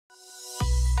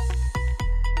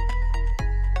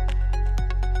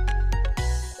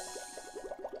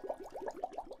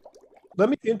let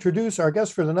me introduce our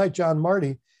guest for the night, John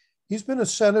Marty. He's been a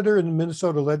senator in the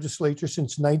Minnesota legislature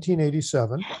since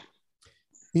 1987.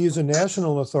 He is a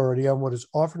national authority on what is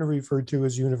often referred to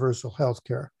as universal health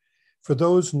care. For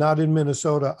those not in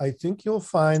Minnesota, I think you'll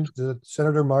find that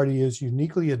Senator Marty is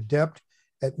uniquely adept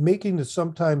at making the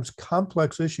sometimes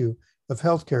complex issue of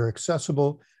healthcare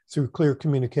accessible through clear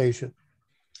communication.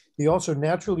 He also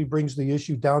naturally brings the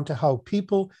issue down to how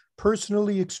people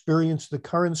personally experience the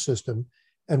current system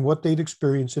and what they'd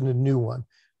experience in a new one.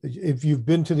 If you've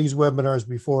been to these webinars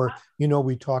before, you know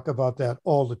we talk about that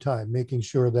all the time, making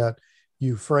sure that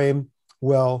you frame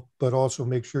well, but also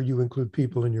make sure you include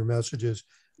people in your messages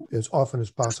as often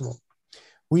as possible.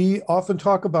 We often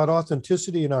talk about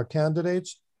authenticity in our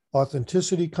candidates.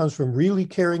 Authenticity comes from really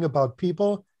caring about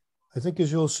people. I think,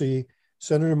 as you'll see,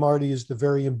 Senator Marty is the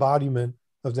very embodiment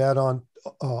of that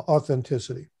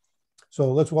authenticity.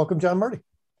 So let's welcome John Marty.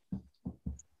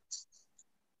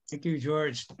 Thank you,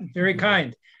 George. Very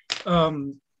kind.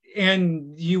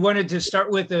 And you wanted to start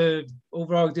with the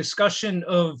overall discussion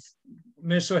of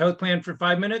Minnesota Health Plan for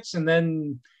 5 minutes and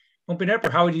then open it up, or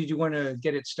how did you want to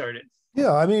get it started?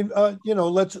 Yeah, I mean,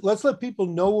 let's let people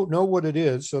know what it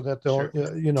is so that they'll,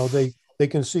 sure. They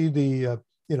can see the,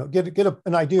 get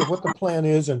an idea of what the plan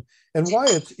is and why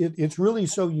it's really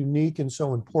so unique and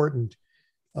so important,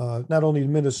 not only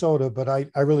in Minnesota, but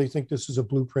I really think this is a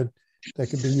blueprint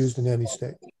that can be used in any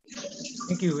state.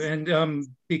 Thank you. And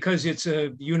because it's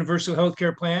a universal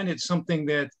healthcare plan, it's something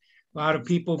that a lot of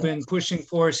people have been pushing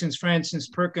for since Francis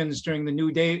Perkins during the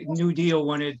New Deal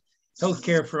wanted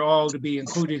healthcare for all to be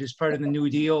included as part of the New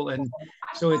Deal. And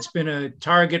so it's been a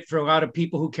target for a lot of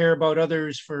people who care about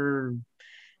others for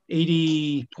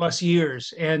 80 plus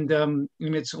years. And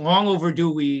it's long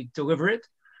overdue we deliver it.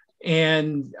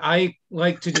 And I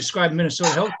like to describe Minnesota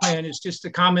Health Plan as just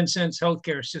a common sense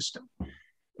healthcare system.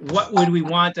 What would we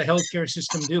want the healthcare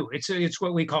system do? It's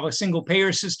what we call a single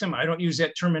payer system. I don't use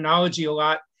that terminology a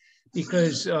lot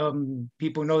because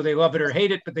people know they love it or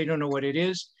hate it, but they don't know what it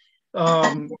is.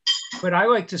 But I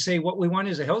like to say what we want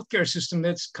is a healthcare system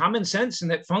that's common sense and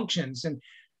that functions. And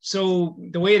so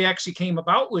the way it actually came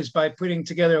about was by putting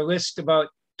together a list about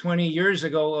 20 years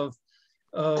ago of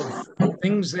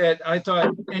things that I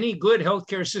thought any good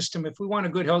healthcare system, if we want a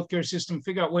good healthcare system,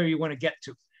 figure out where you want to get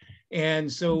to.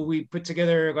 And so we put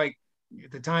together, like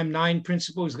at the time, 9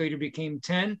 principles, later became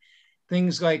 10.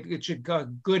 Things like a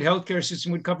good healthcare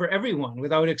system would cover everyone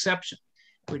without exception.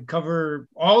 It would cover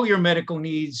all your medical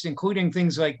needs, including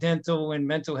things like dental and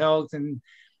mental health and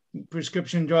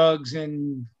prescription drugs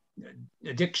and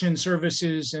addiction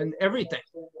services and everything,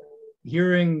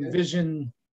 hearing,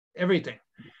 vision, everything.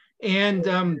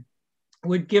 And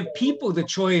would give people the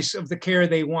choice of the care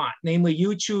they want. Namely,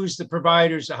 you choose the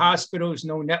providers, the hospitals,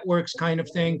 no networks kind of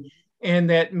thing, and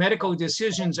that medical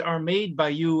decisions are made by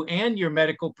you and your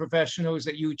medical professionals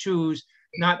that you choose,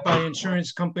 not by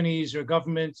insurance companies or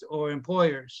government or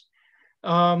employers.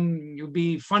 You'll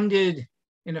be funded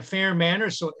in a fair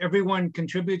manner, so everyone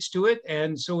contributes to it,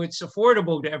 and so it's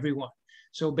affordable to everyone.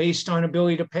 So based on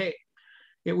ability to pay.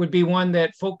 It would be one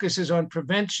that focuses on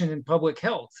prevention and public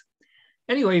health.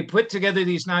 Anyway, put together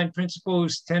these 9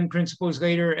 principles, 10 principles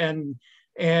later, and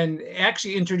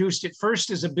actually introduced it first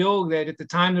as a bill that at the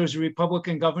time there was a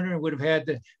Republican governor and would have had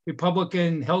the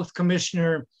Republican health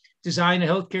commissioner design a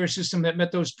healthcare system that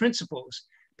met those principles.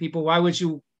 People, why would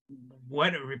you,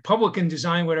 what a Republican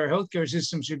design what our healthcare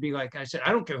system should be like? I said,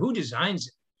 I don't care who designs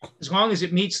it. As long as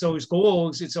it meets those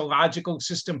goals, it's a logical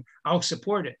system, I'll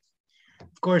support it.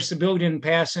 Of course, the bill didn't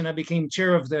pass and I became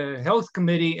chair of the health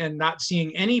committee and not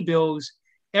seeing any bills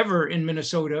ever in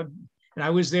Minnesota. And I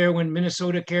was there when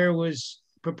Minnesota Care was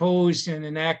proposed and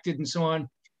enacted and so on.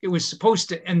 It was supposed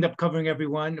to end up covering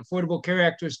everyone. Affordable Care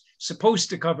Act was supposed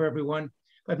to cover everyone.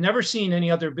 I've never seen any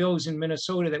other bills in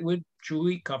Minnesota that would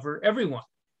truly cover everyone.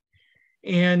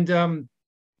 And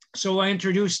so I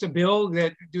introduced a bill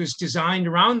that was designed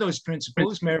around those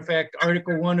principles. Matter of fact,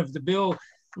 Article 1 of the bill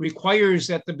requires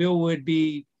that the bill would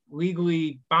be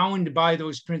legally bound by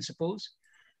those principles.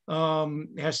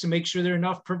 It has to make sure there are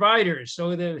enough providers.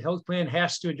 So the health plan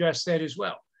has to address that as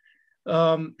well.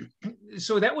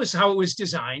 So that was how it was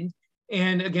designed.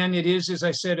 And again, it is, as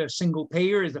I said, a single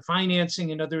payer. The financing,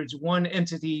 in other words, one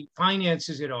entity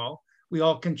finances it all. We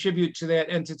all contribute to that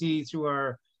entity through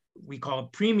our, we call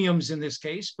it premiums in this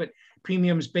case, but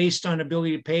premiums based on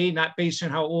ability to pay, not based on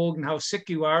how old and how sick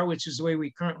you are, which is the way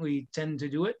we currently tend to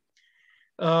do it.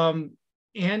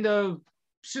 And a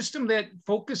system that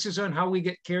focuses on how we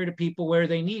get care to people where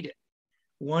they need it.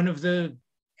 One of the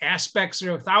aspects,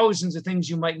 there are thousands of things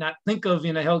you might not think of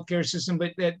in a healthcare system,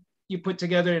 but that you put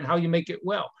together and how you make it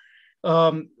well.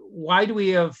 Why do we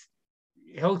have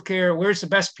healthcare, where's the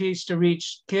best place to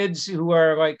reach kids who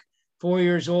are like 4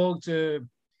 years old to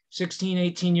 16,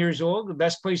 18 years old? The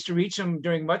best place to reach them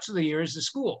during much of the year is the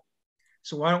school.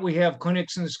 So why don't we have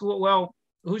clinics in the school? Well,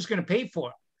 who's going to pay for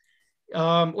it?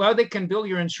 Well, they can bill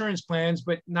your insurance plans,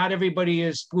 but not everybody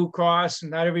is Blue Cross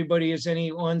and not everybody is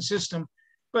any one system.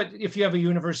 But if you have a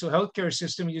universal healthcare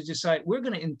system, you decide we're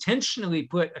going to intentionally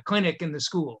put a clinic in the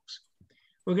schools.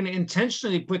 We're going to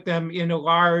intentionally put them in a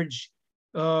large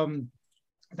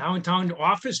downtown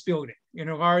office building, in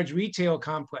a large retail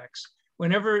complex.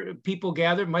 Whenever people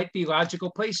gather, might be logical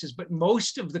places, but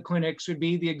most of the clinics would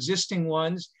be the existing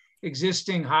ones,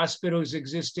 existing hospitals,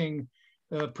 existing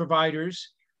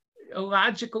providers. A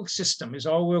logical system is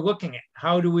all we're looking at.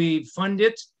 How do we fund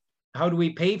it? How do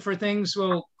we pay for things?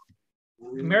 Well,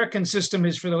 the American system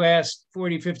has for the last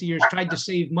 40, 50 years tried to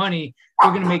save money. We're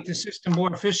going to make the system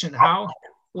more efficient. How?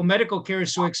 Well, medical care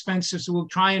is so expensive, so we'll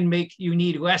try and make you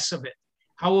need less of it.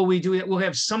 How will we do it? We'll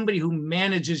have somebody who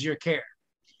manages your care.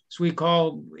 So we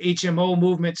call HMO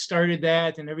movement started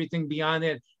that, and everything beyond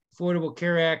that. Affordable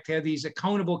Care Act had these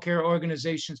accountable care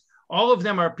organizations. All of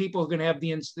them are people who are going to have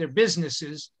their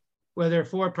businesses, whether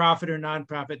for-profit or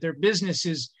nonprofit, their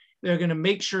businesses. They're going to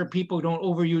make sure people don't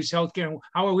overuse healthcare.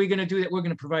 How are we going to do that? We're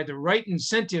going to provide the right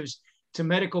incentives to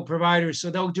medical providers so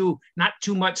they'll do not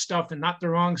too much stuff and not the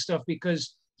wrong stuff,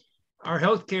 because our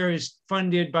healthcare is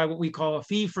funded by what we call a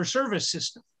fee-for-service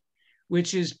system,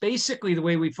 which is basically the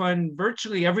way we fund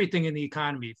virtually everything in the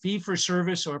economy,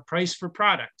 fee-for-service or price for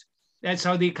product. That's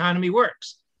how the economy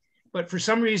works. But for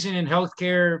some reason in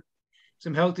healthcare,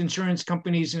 some health insurance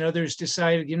companies and others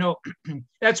decided,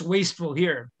 that's wasteful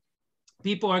here.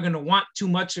 People are going to want too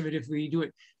much of it if we do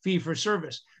it fee for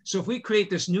service. So if we create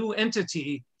this new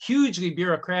entity, hugely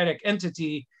bureaucratic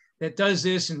entity that does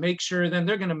this and makes sure, then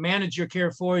they're going to manage your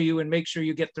care for you and make sure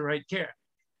you get the right care.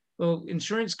 Well,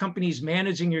 insurance companies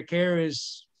managing your care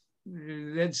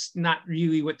that's not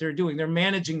really what they're doing. They're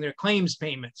managing their claims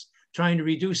payments, trying to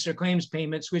reduce their claims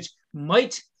payments, which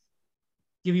might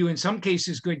give you in some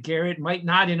cases good care. It might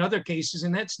not in other cases,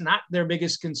 and that's not their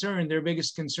biggest concern. Their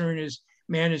biggest concern is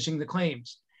managing the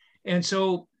claims. And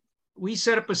so we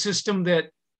set up a system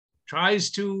that tries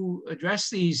to address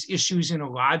these issues in a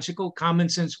logical, common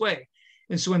sense way.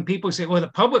 And so when people say, well, the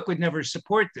public would never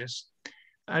support this,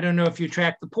 I don't know if you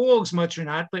track the polls much or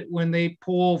not, but when they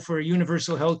poll for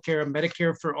universal health care,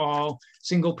 Medicare for all,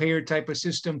 single payer type of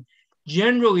system,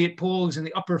 generally it polls in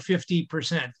the upper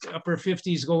 50%, upper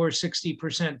 50s, lower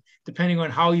 60%, depending on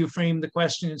how you frame the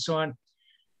question and so on.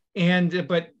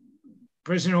 But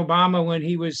President Obama, when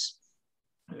he was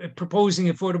proposing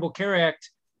the Affordable Care Act,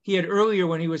 he had earlier,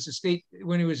 when he was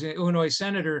an Illinois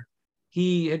senator,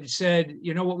 he had said,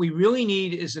 what we really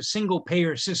need is a single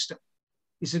payer system.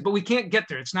 He said, but we can't get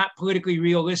there. It's not politically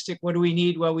realistic. What do we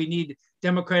need? Well, we need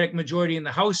Democratic majority in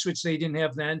the House, which they didn't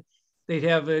have then. They'd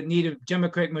have a need of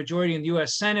Democratic majority in the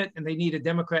US Senate, and they need a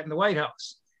Democrat in the White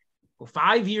House. Well,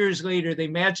 5 years later, they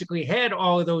magically had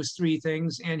all of those three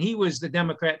things, and he was the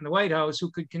Democrat in the White House who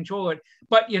could control it.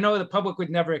 But, the public would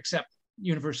never accept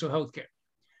universal health care.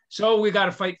 So we got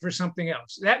to fight for something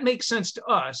else. That makes sense to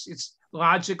us. It's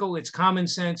logical, it's common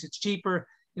sense, it's cheaper.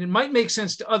 And it might make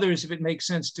sense to others if it makes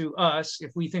sense to us,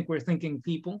 if we think we're thinking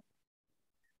people.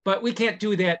 But we can't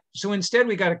do that. So instead,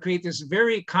 we got to create this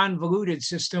very convoluted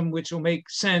system, which will make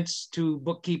sense to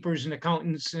bookkeepers and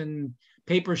accountants and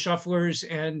paper shufflers.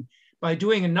 And by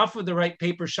doing enough of the right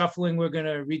paper shuffling, we're going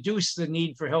to reduce the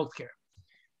need for healthcare.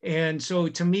 And so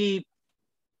to me,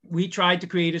 we tried to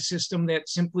create a system that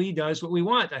simply does what we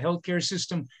want, a healthcare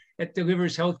system that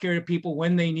delivers healthcare to people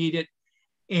when they need it.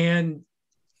 And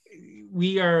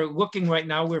we are looking right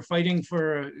now, we're fighting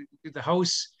for the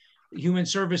House Human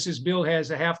Services bill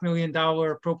has a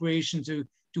 $500,000 appropriation to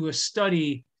do a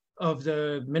study of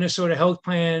the Minnesota health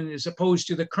plan as opposed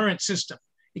to the current system.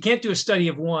 You can't do a study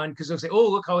of one because they'll say, oh,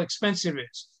 look how expensive it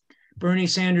is. Bernie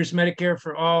Sanders, Medicare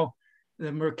for All, the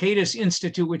Mercatus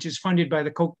Institute, which is funded by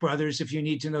the Koch brothers, if you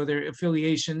need to know their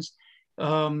affiliations.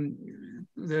 The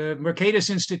Mercatus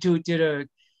Institute did a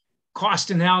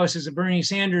cost analysis of Bernie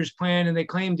Sanders' plan, and they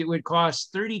claimed it would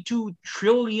cost $32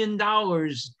 trillion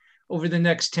over the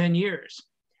next 10 years.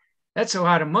 That's a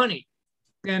lot of money.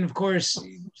 And of course,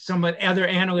 some other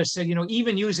analysts said,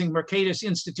 even using Mercatus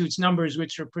Institute's numbers,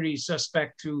 which are pretty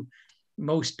suspect to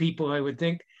most people, I would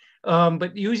think,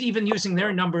 but even using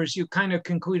their numbers, you kind of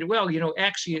concluded, well,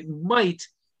 actually it might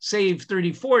save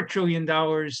 $34 trillion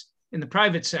in the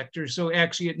private sector. So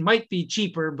actually it might be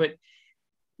cheaper, but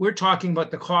we're talking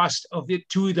about the cost of it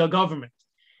to the government.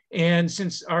 And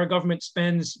since our government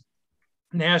spends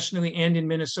nationally and in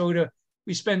Minnesota,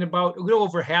 we spend about a little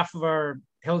over half of our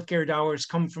healthcare dollars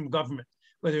come from government.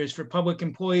 whether it's for public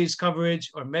employees coverage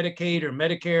or Medicaid or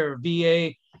Medicare or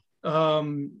VA,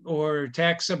 or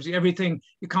tax subsidy, everything,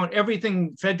 you count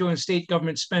everything federal and state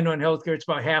governments spend on healthcare, it's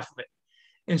about half of it.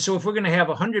 And so if we're going to have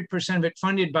 100% of it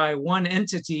funded by one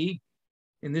entity,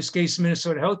 in this case,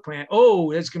 Minnesota Health Plan,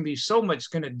 oh, that's going to be so much, it's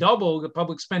going to double the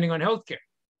public spending on healthcare.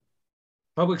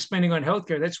 Public spending on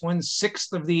healthcare, that's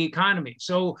 1/6 of the economy.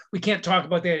 So we can't talk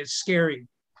about that, it's scary.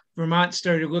 Vermont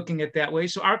started looking at that way.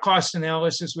 So our cost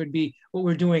analysis would be what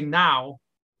we're doing now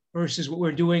versus what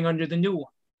we're doing under the new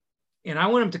one. And I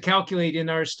want them to calculate, in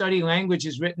our study language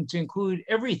is written to include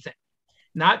everything,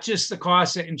 not just the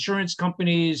costs that insurance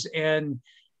companies and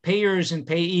payers and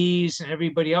payees and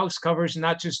everybody else covers, and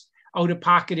not just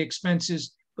out-of-pocket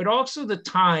expenses, but also the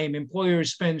time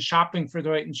employers spend shopping for the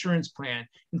right insurance plan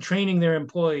and training their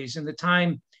employees, and the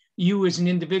time you as an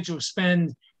individual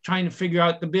spend trying to figure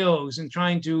out the bills and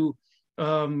trying to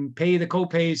pay the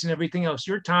co-pays and everything else.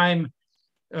 Your time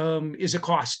is a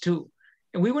cost too.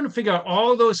 And we want to figure out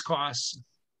all those costs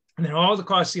and then all the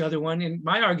costs the other one. And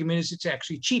my argument is it's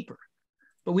actually cheaper.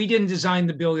 But we didn't design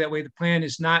the bill that way. The plan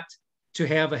is not to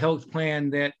have a health plan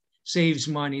that saves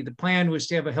money. The plan was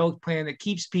to have a health plan that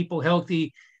keeps people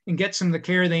healthy and gets them the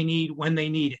care they need when they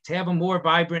need it, to have a more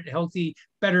vibrant, healthy,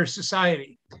 better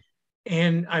society.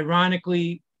 And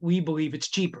ironically, we believe it's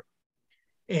cheaper.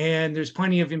 And there's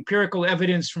plenty of empirical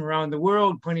evidence from around the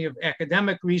world, plenty of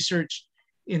academic research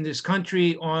in this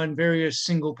country on various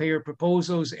single payer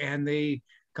proposals, and they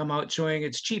come out showing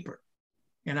it's cheaper.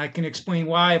 And I can explain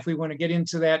why if we want to get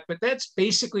into that, but that's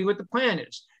basically what the plan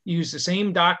is. You use the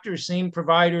same doctors, same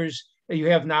providers that you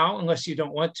have now, unless you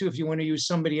don't want to. If you want to use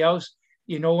somebody else,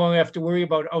 you no longer have to worry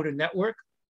about out of network.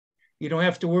 You don't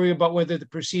have to worry about whether the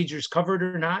procedure is covered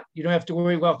or not. You don't have to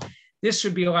worry, well, this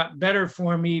would be a lot better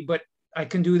for me, but I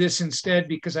can do this instead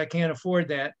because I can't afford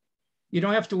that. You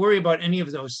don't have to worry about any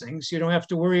of those things. You don't have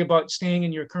to worry about staying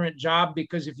in your current job,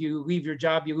 because if you leave your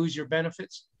job, you lose your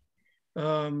benefits.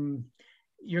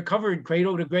 You're covered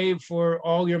cradle to grave for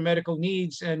all your medical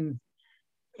needs. And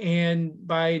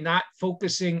by not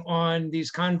focusing on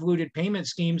these convoluted payment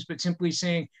schemes, but simply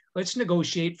saying, let's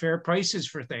negotiate fair prices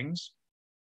for things.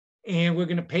 And we're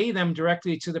going to pay them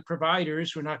directly to the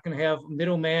providers. We're not going to have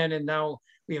middlemen. And now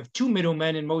we have two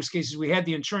middlemen in most cases. We had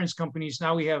the insurance companies.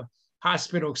 Now we have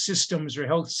hospital systems, or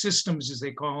health systems as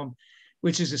they call them,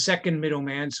 which is a second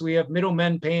middleman. So we have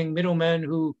middlemen paying middlemen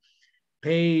who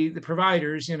pay the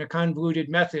providers in a convoluted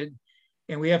method.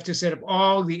 And we have to set up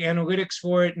all the analytics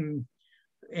for it.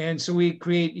 And so we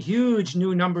create huge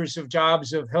new numbers of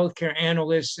jobs of healthcare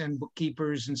analysts and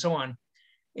bookkeepers and so on.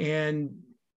 And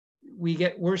we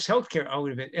get worse healthcare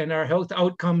out of it. And our health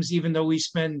outcomes, even though we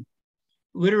spend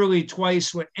literally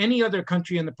twice what any other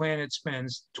country on the planet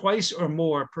spends, twice or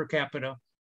more per capita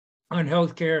on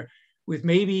healthcare, with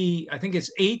maybe, I think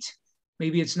it's 8,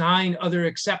 maybe it's 9 other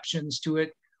exceptions to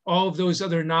it. All of those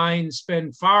other 9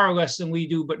 spend far less than we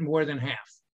do, but more than half.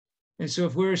 And so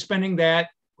if we're spending that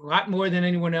a lot more than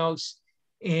anyone else,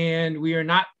 and we are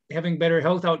not having better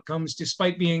health outcomes,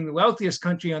 despite being the wealthiest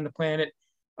country on the planet,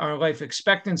 our life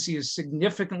expectancy is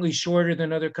significantly shorter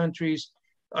than other countries,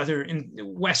 other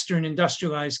Western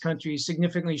industrialized countries,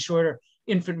 significantly shorter.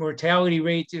 Infant mortality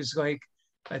rate is like,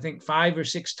 I think 5 or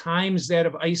 6 times that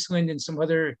of Iceland and some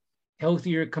other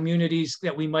healthier communities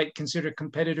that we might consider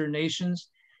competitor nations.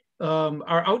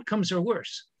 Our outcomes are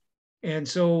worse. And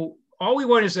so all we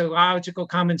want is a logical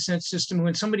common sense system.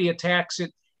 When somebody attacks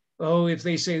it, oh, if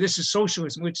they say this is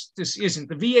socialism, which this isn't,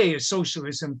 the VA is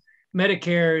socialism,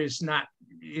 Medicare is not,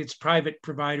 it's private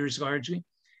providers largely.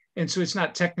 And so it's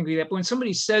not technically that. But when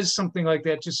somebody says something like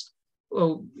that, just,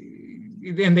 oh,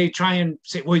 and they try and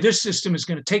say, well, this system is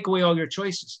going to take away all your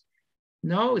choices.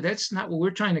 No, that's not what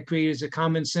we're trying to create, is a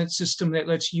common sense system that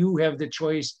lets you have the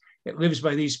choice, that lives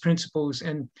by these principles.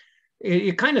 And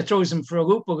it kind of throws them for a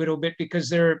loop a little bit, because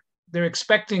they're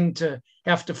expecting to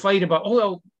have to fight about, oh,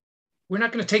 well, we're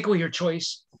not going to take away your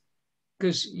choice.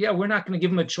 Because, yeah, we're not going to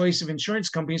give them a choice of insurance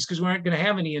companies, because we aren't going to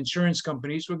have any insurance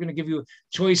companies. We're going to give you a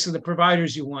choice of the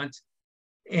providers you want.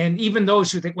 And even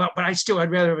those who think, well, but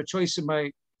I'd rather have a choice of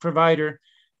my provider.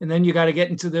 And then you got to get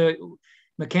into the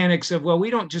mechanics of, well, we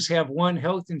don't just have one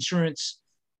health insurance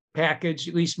package.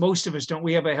 At least most of us don't.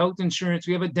 We have a health insurance.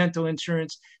 We have a dental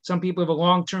insurance. Some people have a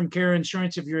long-term care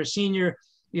insurance. If you're a senior,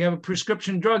 you have a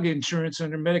prescription drug insurance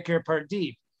under Medicare Part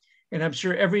D. And I'm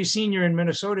sure every senior in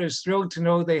Minnesota is thrilled to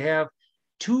know they have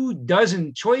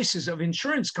 24 choices of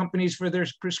insurance companies for their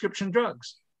prescription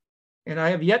drugs. And I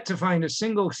have yet to find a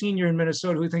single senior in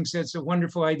Minnesota who thinks that's a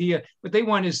wonderful idea. What they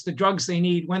want is the drugs they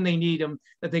need when they need them,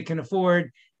 that they can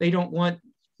afford. They don't want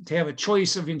to have a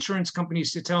choice of insurance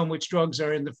companies to tell them which drugs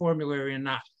are in the formulary and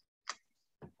not.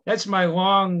 that's my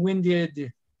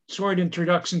long-winded, short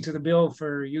introduction to the bill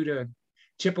for you to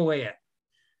chip away at.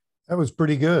 That was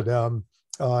pretty good.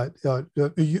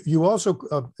 You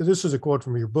also, this is a quote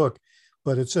from your book,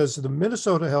 but it says the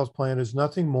Minnesota Health Plan is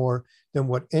nothing more than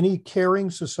what any caring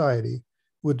society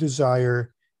would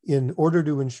desire in order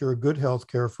to ensure good health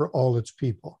care for all its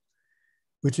people,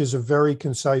 which is a very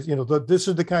concise, this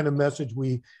is the kind of message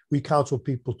we counsel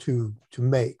people to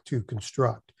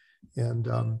construct. And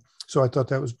so I thought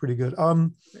that was pretty good.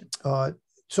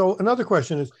 So another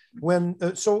question is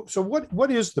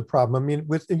what is the problem? I mean,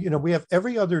 we have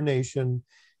every other nation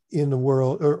in the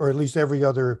world, or at least every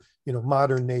other,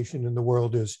 modern nation in the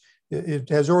world it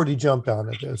has already jumped on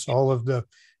it. It's all of the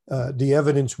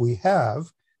evidence we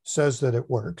have says that it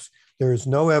works. There is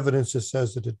no evidence that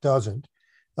says that it doesn't.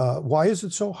 Why is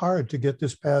it so hard to get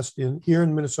this passed here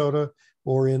in Minnesota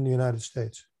or in the United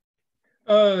States?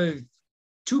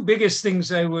 Two biggest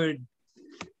things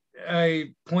I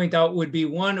point out would be,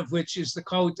 one of which is the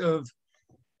cult of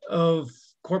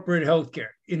corporate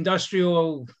healthcare,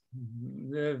 industrial.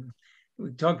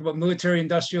 We talked about military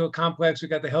industrial complex. We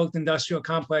got the health industrial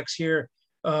complex here,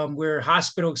 where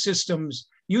hospital systems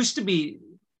used to be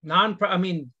non-profit. I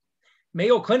mean,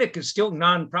 Mayo Clinic is still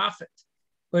nonprofit,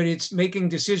 but it's making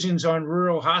decisions on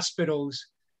rural hospitals.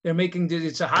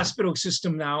 It's a hospital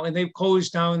system now, and they've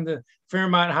closed down the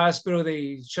Fairmont Hospital.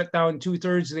 They shut down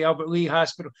 2/3 of the Albert Lee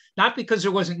Hospital, not because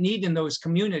there wasn't need in those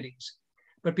communities,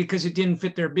 but because it didn't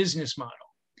fit their business model.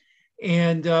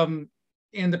 And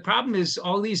the problem is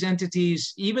all these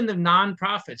entities, even the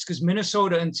nonprofits, because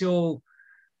Minnesota until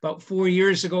about 4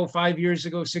 years ago, 5 years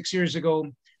ago, 6 years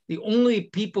ago, the only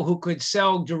people who could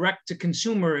sell direct to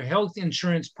consumer health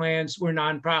insurance plans were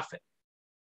nonprofit.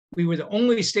 We were the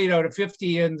only state out of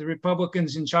 50, and the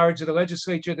Republicans in charge of the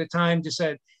legislature at the time just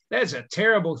said, that's a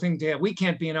terrible thing to have. We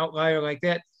can't be an outlier like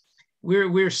that.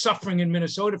 We're suffering in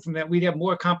Minnesota from that. We'd have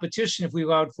more competition if we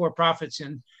allowed for-profits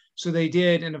in. So they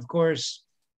did. And of course,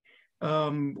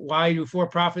 why do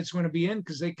for-profits want to be in?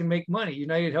 Because they can make money.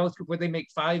 United Health Group, where they make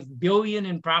 $5 billion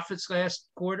in profits last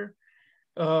quarter,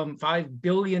 $5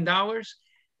 billion.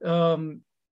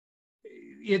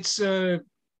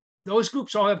 Those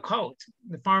groups all have cult.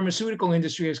 The pharmaceutical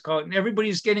industry has cult, and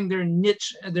everybody's getting their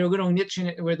niche, their little niche in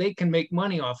it where they can make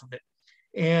money off of it.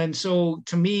 And so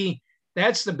to me,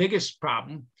 that's the biggest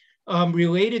problem.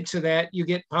 Related to that, you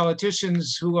get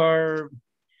politicians who are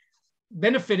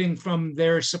benefiting from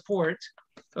their support.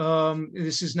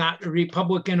 This is not a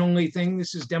Republican only thing.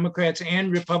 This is Democrats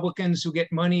and Republicans who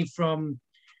get money from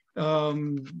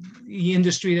the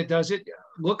industry that does it.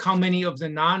 Look how many of the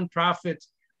nonprofit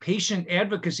patient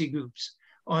advocacy groups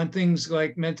on things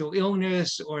like mental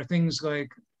illness or things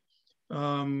like,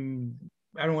 I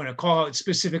don't want to call out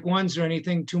specific ones or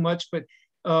anything too much, but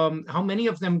how many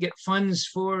of them get funds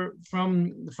from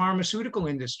the pharmaceutical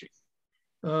industry?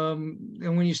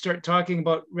 And when you start talking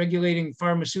about regulating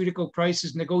pharmaceutical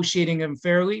prices, negotiating them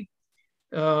fairly,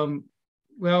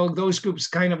 well, those groups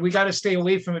we got to stay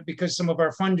away from it because some of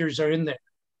our funders are in there.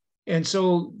 And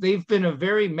so they've been a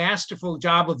very masterful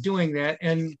job of doing that.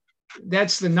 And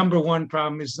that's the number one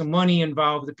problem, is the money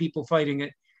involved, the people fighting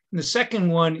it. And the second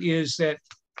one is that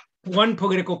one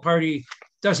political party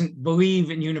doesn't believe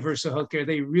in universal healthcare.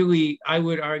 They really, I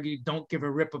would argue, don't give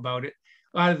a rip about it.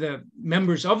 A lot of the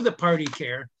members of the party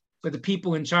care, but the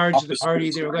people in charge of the party,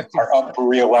 they're elected. Are up for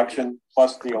re-election,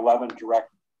 plus the 11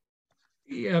 direct.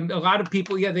 A lot of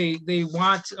people, they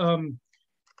want, a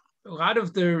lot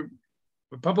of the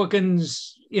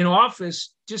Republicans in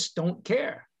office just don't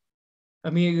care. I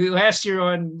mean, last year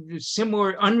on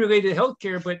similar unrelated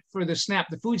healthcare, but for the SNAP,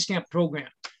 the food stamp program,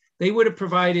 they would have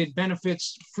provided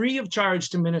benefits free of charge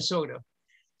to Minnesota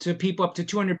to people up to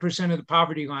 200% of the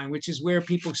poverty line, which is where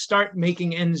people start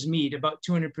making ends meet, about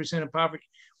 200% of poverty.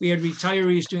 We had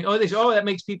retirees doing, they say, that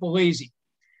makes people lazy.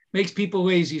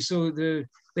 So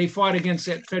they fought against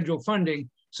that federal funding.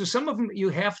 So some of them, you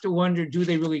have to wonder, do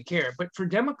they really care? But for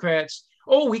Democrats,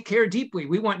 we care deeply.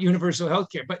 We want universal health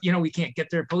care, but we can't get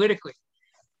there politically.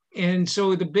 And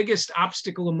so the biggest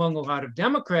obstacle among a lot of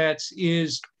Democrats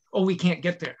is, we can't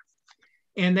get there.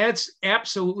 And that's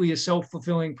absolutely a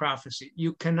self-fulfilling prophecy.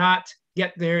 You cannot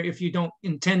get there if you don't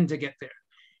intend to get there.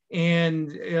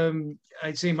 And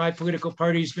I'd say my political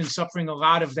party has been suffering a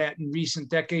lot of that in recent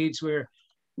decades, where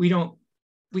we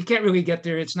can't really get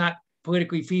there. It's not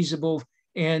politically feasible.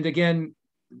 And again,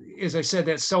 as I said,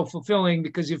 that's self-fulfilling,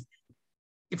 because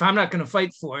if I'm not going to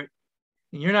fight for it,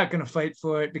 and you're not going to fight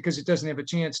for it because it doesn't have a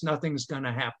chance, nothing's going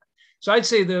to happen. So I'd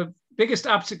say the biggest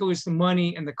obstacle is the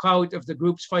money and the clout of the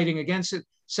groups fighting against it.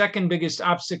 Second biggest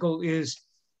obstacle is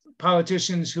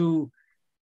politicians who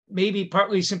maybe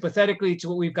partly sympathetically to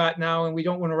what we've got now, and we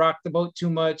don't want to rock the boat too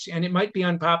much, and it might be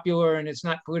unpopular and it's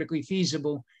not politically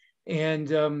feasible. And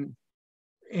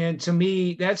to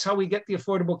me, that's how we get the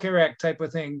Affordable Care Act type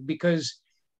of thing, because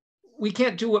we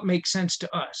can't do what makes sense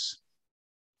to us,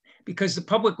 because the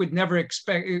public would never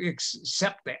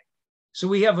accept that. So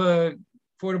we have a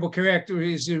Affordable Care Act that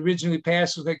was originally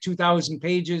passed with like 2,000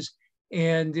 pages.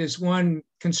 And there's one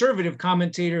conservative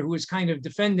commentator who was kind of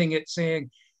defending it, saying,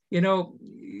 you know,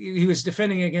 he was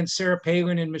defending against Sarah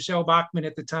Palin and Michelle Bachmann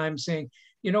at the time, saying,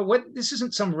 you know what, this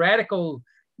isn't some radical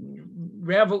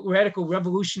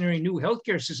revolutionary new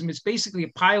healthcare system. It's basically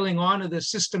a piling on of the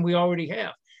system we already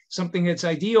have, something that's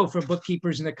ideal for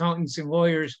bookkeepers and accountants and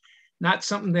lawyers, not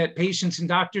something that patients and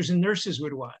doctors and nurses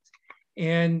would want.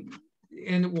 And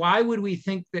why would we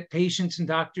think that patients and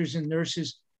doctors and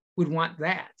nurses would want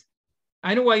that?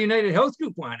 I know why United Health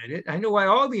Group wanted it. I know why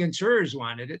all the insurers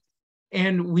wanted it.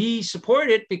 And we support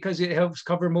it because it helps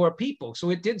cover more people.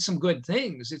 So it did some good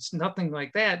things. It's nothing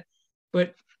like that.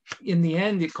 But in the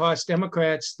end, it cost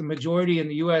Democrats the majority in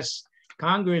the US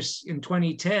Congress in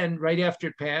 2010, right after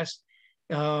it passed.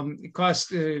 It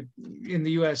cost in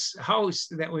the US House,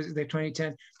 that was the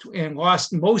 2010, and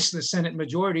lost most of the Senate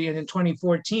majority. And in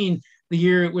 2014, the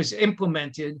year it was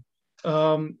implemented,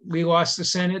 we lost the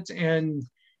Senate. And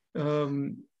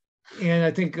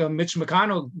I think Mitch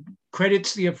McConnell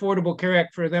credits the Affordable Care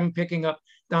Act for them picking up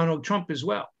Donald Trump as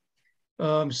well.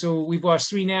 So we've lost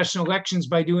 3 national elections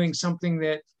by doing something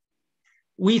that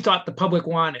we thought the public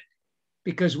wanted,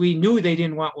 because we knew they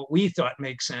didn't want what we thought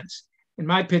makes sense. And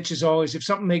my pitch is always, if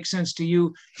something makes sense to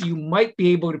you, you might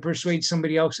be able to persuade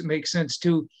somebody else it makes sense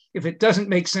to. If it doesn't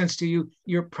make sense to you,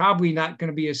 you're probably not going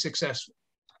to be as successful.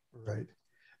 Right.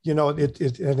 You know, and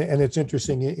it's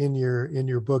interesting in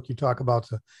your book, you talk about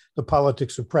the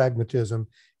politics of pragmatism,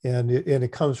 and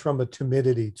it comes from a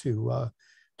timidity to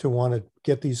want to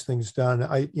get these things done.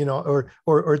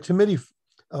 Or timidity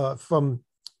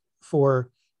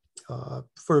for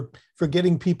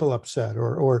getting people upset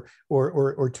or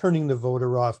turning the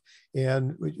voter off.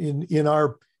 And in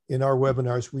our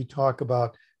webinars, we talk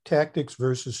about tactics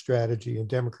versus strategy, and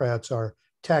Democrats are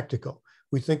tactical.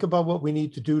 We think about what we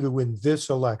need to do to win this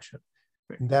election.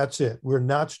 And that's it. We're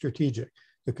not strategic.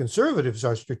 The conservatives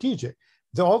are strategic.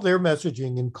 All their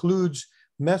messaging includes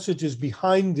messages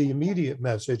behind the immediate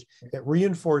message that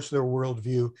reinforce their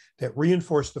worldview, that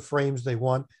reinforce the frames they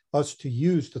want us to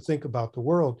use to think about the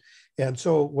world. And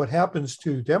so what happens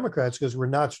to Democrats, because we're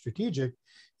not strategic,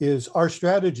 is our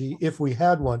strategy, if we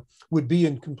had one, would be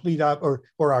in complete or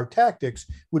our tactics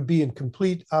would be in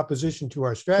complete opposition to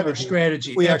our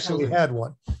strategy. If we actually had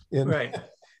one. Right.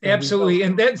 Absolutely.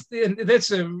 And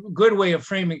that's a good way of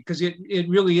framing it, because it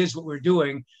really is what we're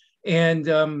doing. And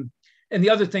the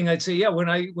other thing I'd say, when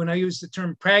I use the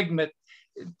term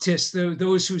pragmatists,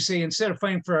 those who say instead of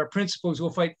fighting for our principles,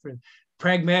 we'll fight for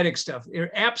pragmatic stuff,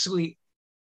 they're absolutely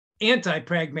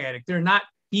anti-pragmatic. They're not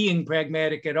being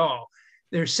pragmatic at all.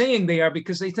 They're saying they are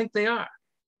because they think they are.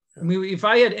 I mean, if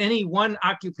I had any one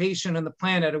occupation on the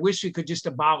planet, I wish we could just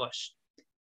abolish.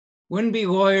 Wouldn't be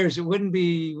lawyers, it wouldn't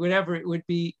be whatever, it would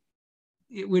be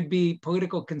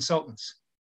political consultants,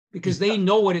 because they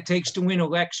know what it takes to win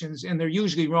elections, and they're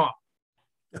usually wrong.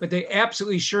 But they're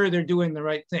absolutely sure they're doing the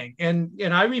right thing. And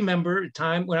I remember a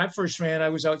time when I first ran, I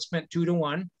was outspent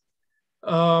 2-1.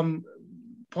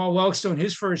 Paul Wellstone,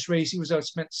 his first race, he was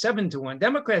outspent 7-1.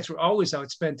 Democrats were always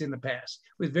outspent in the past,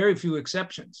 with very few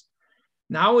exceptions.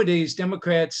 Nowadays,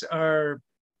 Democrats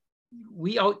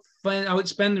we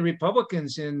outspend the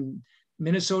Republicans in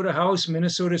Minnesota House,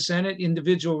 Minnesota Senate,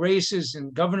 individual races,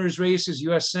 and governor's races,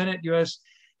 US Senate, US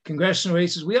congressional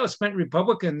races. We outspent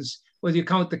Republicans, whether you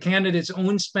count the candidate's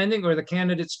own spending or the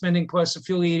candidate's spending plus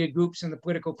affiliated groups in the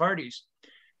political parties.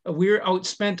 We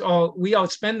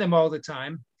outspend them all the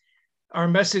time. Our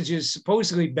message is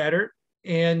supposedly better,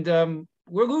 and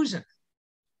we're losing.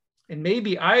 And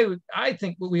maybe I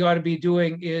think what we ought to be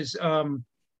doing is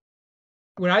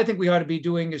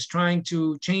trying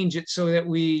to change it so that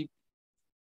we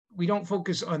don't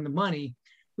focus on the money,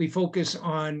 we focus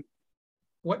on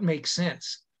what makes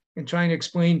sense, and trying to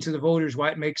explain to the voters why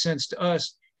it makes sense to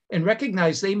us, and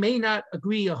recognize they may not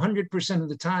agree 100% of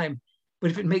the time,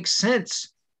 but if it makes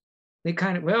sense, they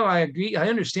I agree, I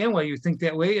understand why you think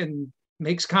that way, and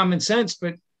makes common sense,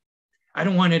 but I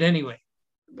don't want it anyway.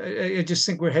 I just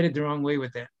think we're headed the wrong way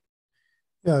with that.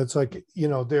 Yeah, it's like,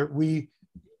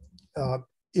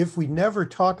 if we never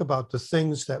talk about the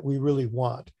things that we really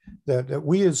want, that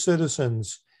we as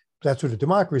citizens, that's what a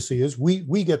democracy is.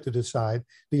 We get to decide.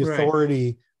 The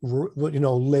authority,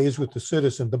 lays with the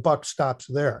citizen. The buck stops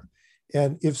there.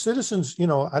 And if citizens,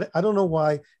 I don't know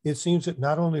why it seems that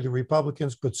not only the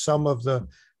Republicans, but some of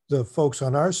the folks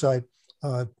on our side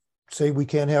say we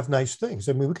can't have nice things.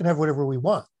 I mean, we can have whatever we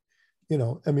want.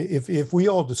 If we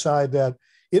all decide that,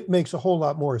 it makes a whole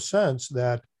lot more sense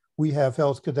that we have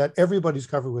health care, that everybody's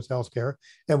covered with health care,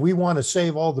 and we want to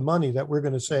save all the money that we're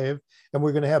going to save, and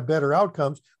we're going to have better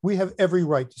outcomes. We have every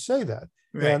right to say that.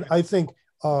 Right. And I think,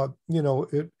 I'm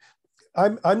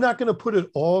not going to put it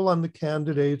all on the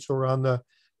candidates or on the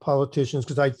politicians,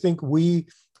 because I think we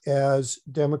as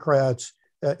Democrats,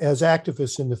 as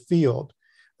activists in the field,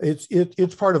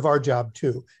 it's part of our job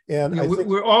too. And I think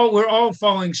we're all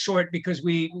falling short because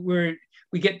we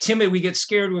get timid, we get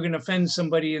scared, we're going to offend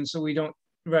somebody, and so we don't.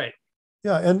 Right.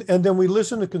 Yeah, and then we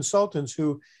listen to consultants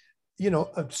who,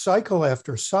 cycle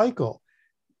after cycle,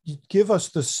 give us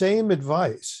the same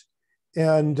advice.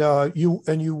 And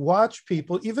you watch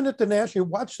people, even at the national,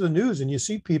 you watch the news and you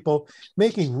see people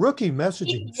making rookie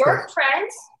messaging mistakes.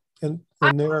 And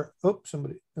they're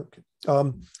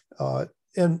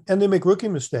and they make rookie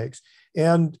mistakes.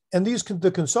 And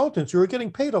the consultants who are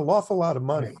getting paid an awful lot of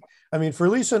money. I mean, for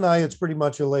Lisa and I, it's pretty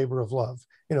much a labor of love.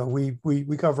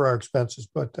 We cover our expenses,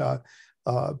 but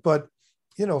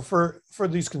for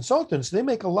these consultants, they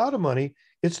make a lot of money.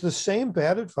 It's the same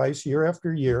bad advice year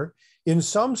after year. In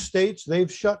some states,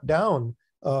 they've shut down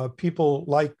people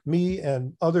like me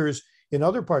and others in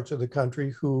other parts of the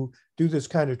country who do this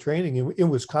kind of training. In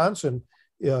Wisconsin,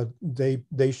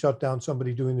 they shut down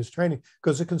somebody doing this training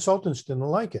because the consultants didn't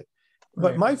like it.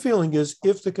 But my feeling is,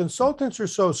 if the consultants are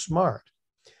so smart,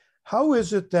 how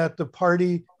is it that the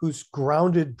party who's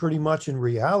grounded pretty much in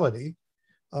reality,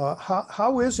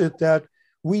 how is it that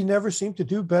we never seem to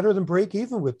do better than break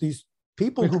even with these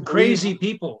people who crazy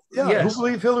people? Yeah, yes. Who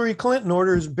believe Hillary Clinton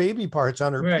orders baby parts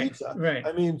on her pizza? Right.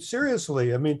 I mean,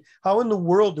 seriously. I mean, how in the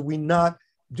world do we not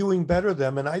doing better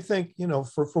them? And I think,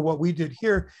 for what we did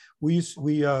here, we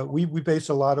base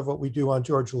a lot of what we do on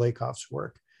George Lakoff's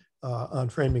work on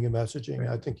framing and messaging. Right.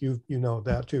 I think you know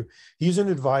that too. He's an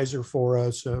advisor for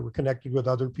us. We're connected with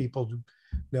other people who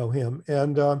know him,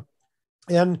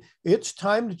 and it's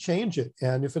time to change it.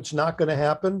 And if it's not going to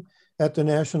happen at the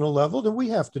national level, then we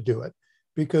have to do it,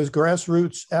 because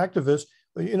grassroots activists,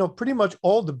 pretty much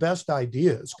all the best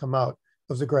ideas come out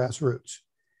of the grassroots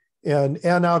and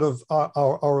out of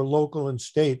our local and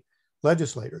state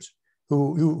legislators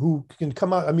who can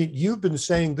come out. I mean, you've been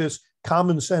saying this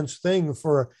common sense thing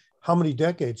for how many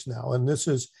decades now? And this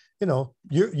is,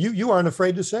 you aren't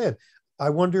afraid to say it. I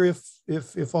wonder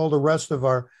if all the rest of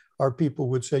our people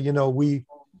would say,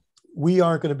 we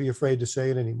aren't going to be afraid to say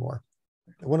it anymore.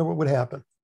 I wonder what would happen.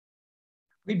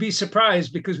 We'd be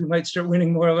surprised, because we might start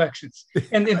winning more elections.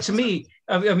 And to me,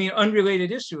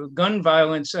 unrelated issue of gun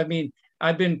violence. I mean,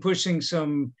 I've been pushing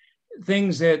some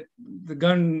things that the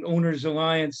Gun Owners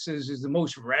Alliance is the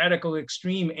most radical,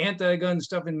 extreme anti-gun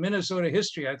stuff in Minnesota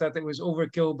history. I thought that was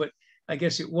overkill, but I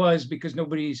guess it was, because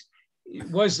it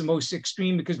was the most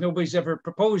extreme, because nobody's ever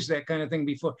proposed that kind of thing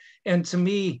before. And to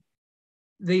me,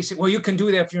 they say, well, you can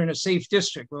do that if you're in a safe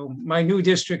district. Well, my new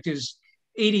district is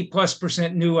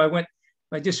 80+% new.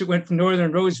 My district went from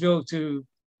Northern Roseville to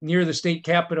near the state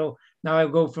capitol. Now I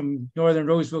go from Northern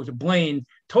Roseville to Blaine,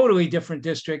 totally different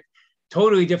district,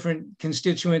 totally different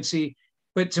constituency.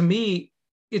 But to me,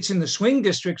 it's in the swing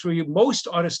districts where you most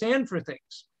ought to stand for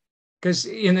things. Because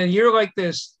in a year like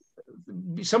this,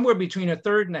 somewhere between a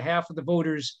third and a half of the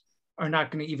voters are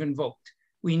not going to even vote.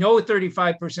 We know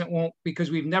 35% won't,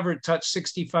 because we've never touched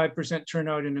 65%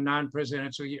 turnout in a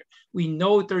non-presidential year. We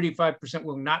know 35%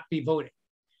 will not be voting.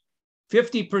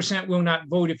 50% will not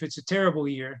vote if it's a terrible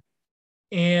year.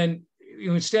 And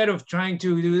instead of trying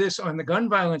to do this on the gun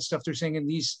violence stuff, they're saying in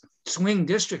these swing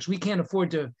districts, we can't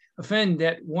afford to offend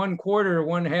that 1/4 or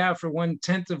 1/2 or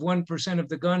 1/10 of 1% of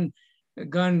the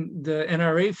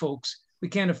NRA folks. We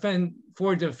can't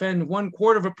afford to offend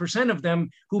 1/4% of them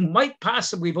who might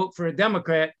possibly vote for a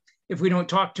Democrat if we don't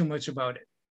talk too much about it.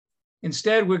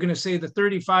 Instead, we're going to say the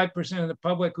 35% of the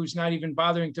public who's not even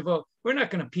bothering to vote, we're not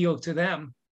going to appeal to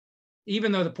them.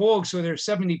 Even though the polls show they're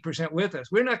 70% with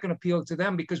us, we're not going to appeal to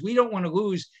them, because we don't want to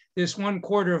lose this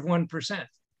 1/4 of 1%.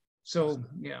 So,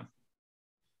 yeah.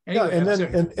 Anyway,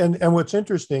 and what's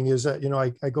interesting is that,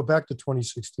 I go back to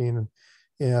 2016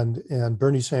 and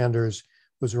Bernie Sanders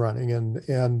was running,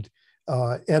 and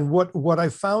what I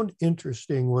found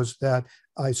interesting was that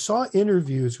I saw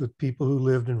interviews with people who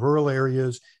lived in rural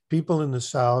areas, people in the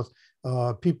South,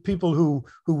 people who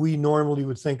we normally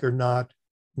would think are not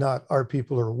our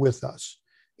people are with us.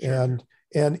 Sure.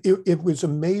 And it was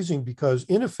amazing, because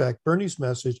in effect, Bernie's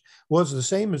message was the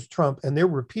same as Trump. And there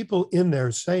were people in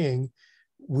there saying,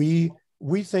 we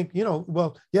we think,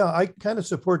 well, yeah, I kind of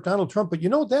support Donald Trump, but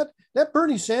that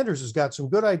Bernie Sanders has got some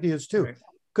good ideas too. Right.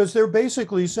 Because they're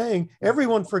basically saying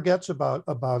everyone forgets about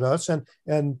us, and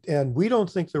we don't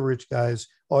think the rich guys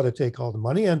ought to take all the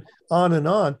money, and on and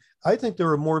on. I think there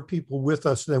are more people with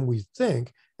us than we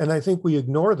think, and I think we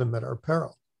ignore them at our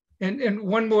peril. And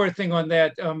one more thing on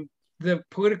that, the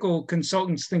political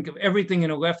consultants think of everything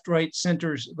in a left,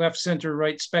 center,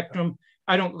 right spectrum.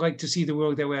 I don't like to see the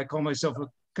world that way. I call myself a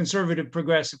conservative,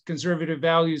 progressive, conservative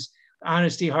values,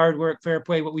 honesty, hard work, fair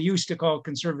play, what we used to call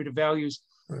conservative values.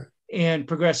 Right. And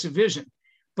progressive vision.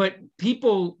 But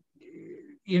people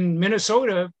in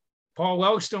Minnesota, Paul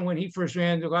Wellstone, when he first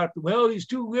ran, a lot of, well, he's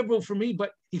too liberal for me,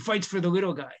 but he fights for the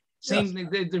little guy. Same,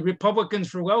 yes. the Republicans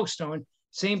for Wellstone,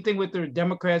 same thing with the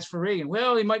Democrats for Reagan.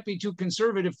 Well, he might be too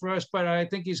conservative for us, but I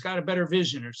think he's got a better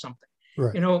vision or something.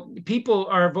 Right. People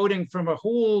are voting from a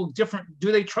whole different,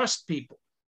 do they trust people?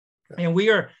 Okay. And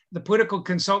the political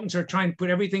consultants are trying to put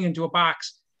everything into a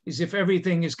box, as if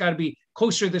everything has got to be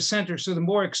closer to the center. So the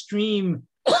more extreme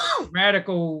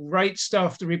radical right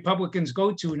stuff the Republicans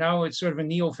go to, now it's sort of a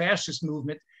neo-fascist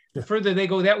movement. The further they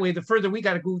go that way, the further we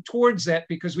got to go towards that,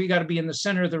 because we got to be in the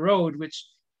center of the road, which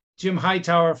Jim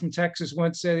Hightower from Texas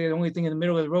once said, the only thing in the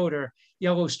middle of the road are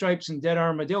yellow stripes and dead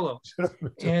armadillos.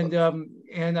 And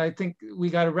I think we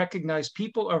got to recognize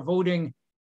people are voting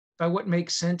by what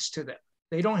makes sense to them.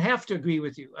 They don't have to agree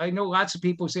with you. I know lots of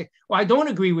people say, well, I don't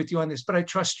agree with you on this, but I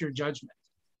trust your judgment.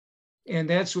 And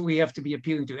that's what we have to be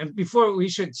appealing to. And before, we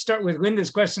should start with Linda's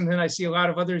question, then I see a lot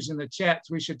of others in the chat.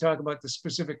 So we should talk about the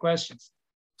specific questions.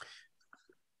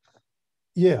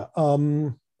 Yeah.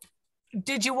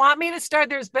 Did you want me to start?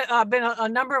 There's been a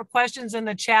number of questions in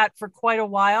the chat for quite a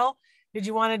while. Did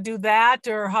you want to do that,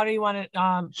 or how do you want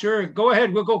to? Sure, go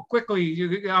ahead. We'll go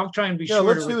quickly. I'll try and be shorter.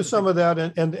 Let's do some of that,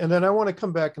 and then I want to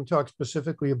come back and talk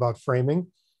specifically about framing.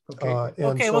 Okay.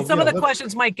 Well, some of the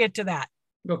questions might get to that.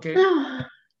 Okay.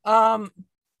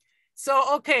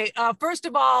 First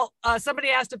of all, somebody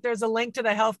asked if there's a link to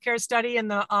the healthcare study in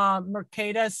the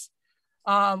Mercatus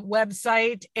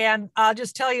website, and I'll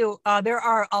just tell you, there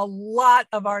are a lot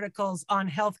of articles on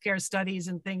healthcare studies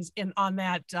and things on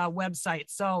that website.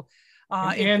 So.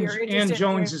 Ann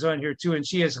Jones is on here too, and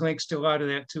she has links to a lot of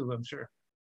that too, I'm sure.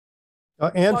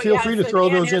 Ann, feel free to throw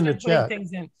those in the chat.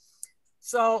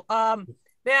 So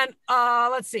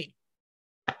let's see.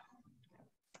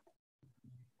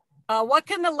 What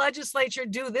can the legislature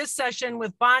do this session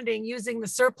with bonding using the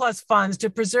surplus funds to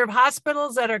preserve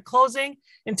hospitals that are closing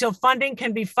until funding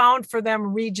can be found for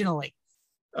them regionally?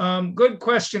 Good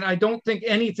question. I don't think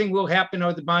anything will happen out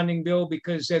of the bonding bill,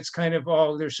 because that's kind of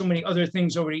all, there's so many other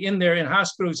things already in there, and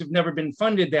hospitals have never been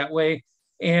funded that way.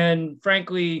 And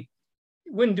frankly,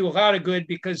 it wouldn't do a lot of good,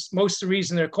 because most of the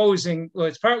reason they're closing, well,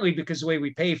 it's partly because of the way we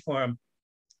pay for them.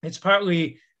 It's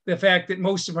partly the fact that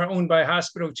most of them are owned by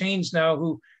hospital chains now,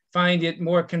 who find it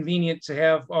more convenient to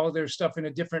have all their stuff in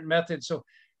a different method. So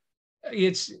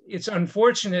it's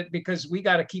unfortunate, because we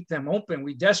got to keep them open.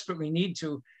 We desperately need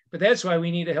to. But that's why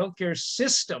we need a healthcare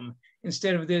system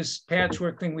instead of this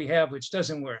patchwork thing we have, which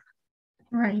doesn't work.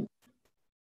 Right.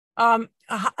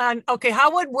 Okay.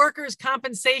 How would workers'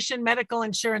 compensation medical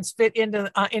insurance fit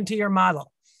into your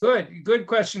model? Good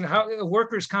question. How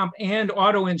workers' comp and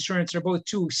auto insurance are both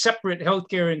two separate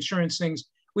healthcare insurance things.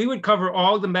 We would cover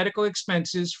all the medical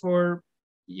expenses for,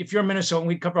 if you're Minnesotan,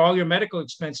 we'd cover all your medical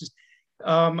expenses.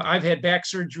 I've had back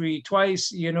surgery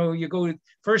twice. You go,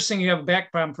 first thing you have a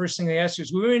back problem, first thing they ask you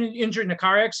is, were you injured in a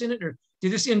car accident, or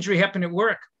did this injury happen at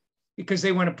work? Because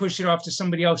they want to push it off to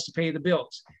somebody else to pay the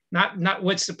bills. Not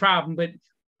what's the problem, but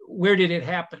where did it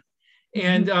happen?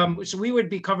 And so we would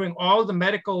be covering all the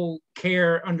medical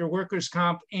care under workers'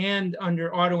 comp and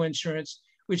under auto insurance,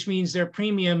 which means their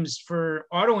premiums for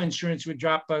auto insurance would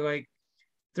drop by like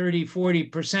 30,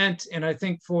 40%. And I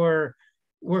think for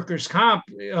workers' comp,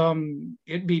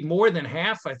 it'd be more than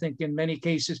half, I think, in many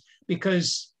cases,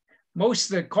 because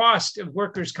most of the cost of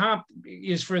workers' comp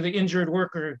is for the injured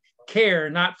worker care,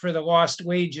 not for the lost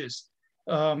wages.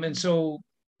 And so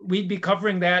we'd be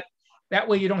covering that. That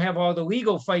way you don't have all the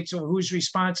legal fights over who's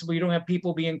responsible. You don't have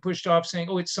people being pushed off saying,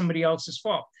 oh, it's somebody else's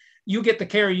fault. You get the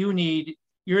care you need.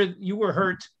 You were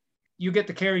hurt. You get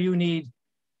the care you need.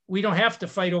 We don't have to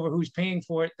fight over who's paying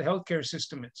for it. The healthcare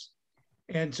system is.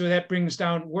 And so that brings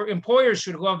down, employers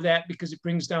should love that, because it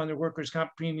brings down their workers'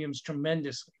 comp premiums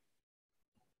tremendously.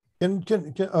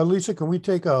 Lisa, can we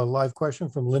take a live question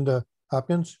from Linda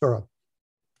Hopkins?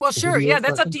 Well, sure. Yeah,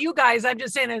 that's up to you guys. I'm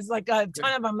just saying there's like a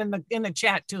ton of them in the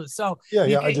chat too. So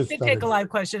you can take a live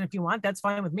question if you want. That's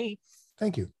fine with me.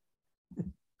 Thank you.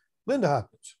 Linda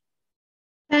Hopkins.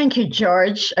 Thank you,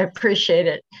 George. I appreciate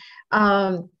it.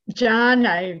 John,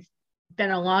 I've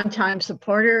been a longtime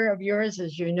supporter of yours,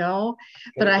 as you know,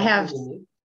 but I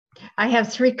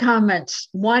have three comments.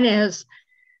 One is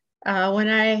when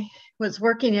I was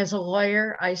working as a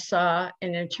lawyer, I saw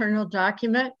an internal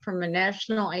document from a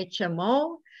national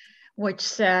HMO, which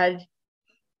said,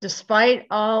 despite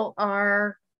all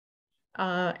our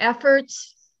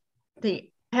efforts,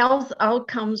 the health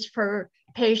outcomes for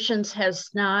patients has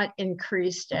not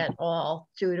increased at all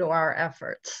due to our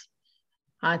efforts.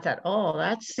 I thought, oh,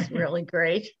 that's really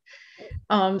great.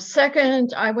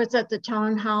 Second, I was at the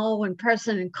town hall when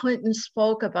President Clinton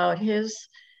spoke about his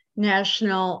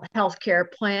national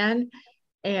healthcare plan.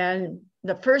 And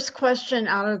the first question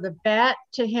out of the bat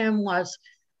to him was,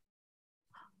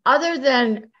 other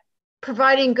than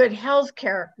providing good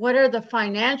healthcare, what are the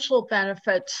financial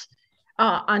benefits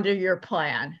under your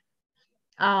plan?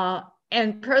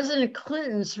 And President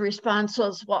Clinton's response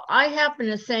was, well, I happen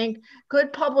to think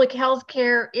good public health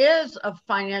care is of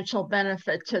financial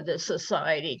benefit to the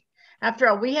society. After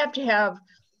all, we have to have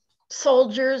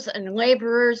soldiers and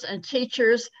laborers and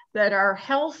teachers that are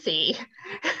healthy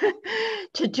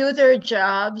to do their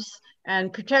jobs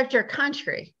and protect our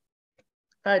country.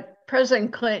 But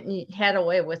President Clinton had a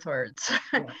way with words.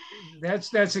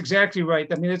 That's exactly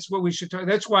right. I mean, that's what we should talk.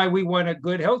 That's why we want a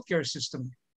good healthcare system,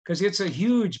 because it's a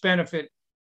huge benefit.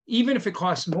 Even if it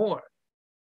costs more,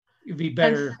 it'd be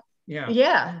better.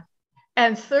 Yeah.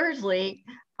 And thirdly,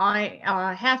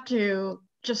 I have to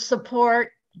just support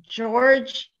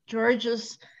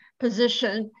George's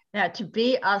position that to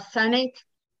be authentic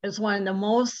is one of the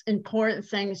most important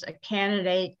things a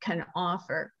candidate can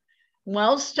offer.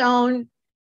 Wellstone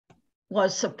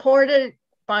was supported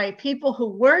by people who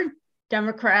weren't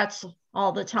Democrats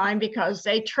all the time because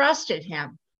they trusted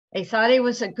him. They thought he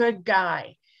was a good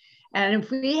guy. And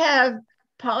if we have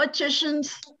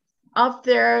politicians up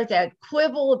there that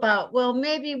quibble about, well,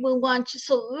 maybe we want just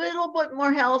a little bit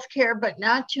more health care, but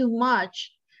not too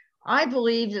much, I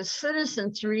believe the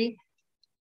citizenry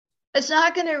is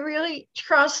not going to really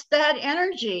trust that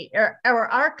energy or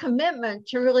our commitment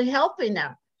to really helping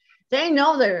them. They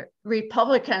know the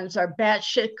Republicans are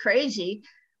batshit crazy,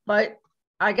 but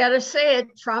I got to say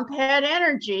it, Trump had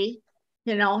energy.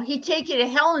 You know, he'd take you to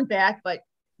hell and back, but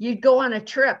you'd go on a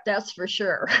trip, that's for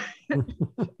sure.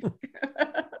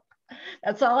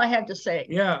 That's all I have to say.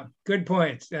 Yeah, good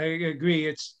point. I agree.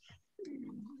 It's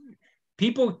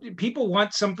people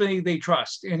want somebody they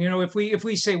trust. And, you know, if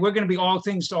we say we're going to be all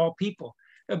things to all people,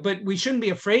 but we shouldn't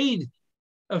be afraid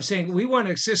of saying we want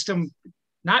a system,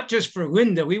 not just for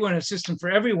Linda, we want a system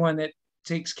for everyone that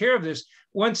takes care of this.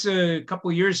 Once a couple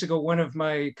of years ago, one of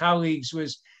my colleagues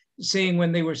was saying,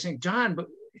 when they were saying, John, but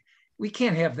we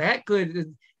can't have that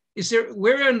good. Is there,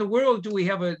 where in the world do we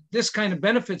have this kind of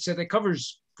benefits that it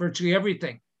covers virtually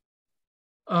everything?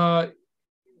 And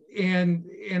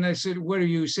I said, what are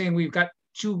you saying? We've got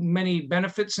too many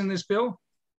benefits in this bill?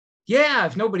 Yeah,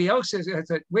 if nobody else says it. I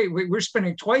thought, wait, we're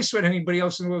spending twice what anybody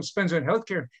else in the world spends on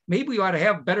healthcare. Maybe we ought to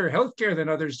have better healthcare than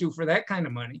others do for that kind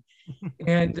of money.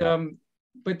 And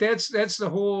but that's the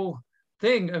whole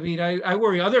thing. I mean, I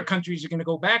worry other countries are going to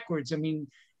go backwards. I mean,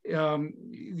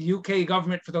 the UK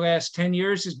government for the last 10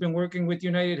 years has been working with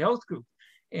United Health Group,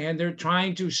 and they're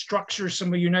trying to structure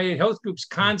some of United Health Group's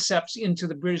concepts into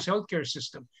the British healthcare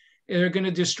system. They're going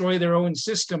to destroy their own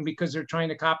system because they're trying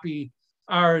to copy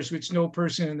ours, which no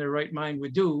person in their right mind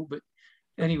would do. But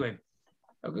anyway,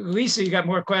 Lisa, you got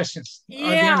more questions?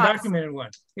 Yeah. The undocumented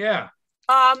one. Yeah.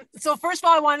 So first of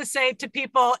all, I want to say to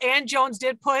people, Ann Jones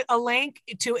did put a link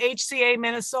to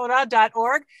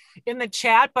hcaminnesota.org in the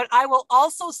chat, but I will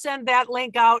also send that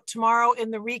link out tomorrow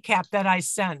in the recap that I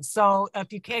send. So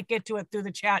if you can't get to it through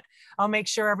the chat, I'll make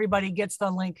sure everybody gets the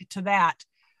link to that.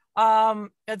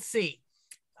 Let's see.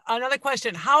 Another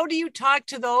question. How do you talk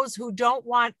to those who don't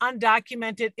want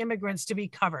undocumented immigrants to be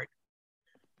covered?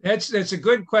 That's a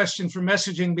good question for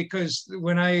messaging, because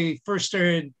when I first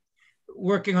started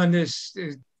working on this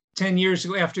 10 years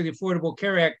ago after the Affordable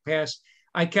Care Act passed,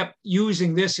 I kept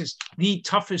using this as the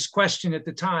toughest question at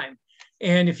the time.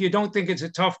 And if you don't think it's a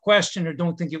tough question or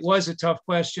don't think it was a tough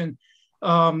question,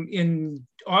 in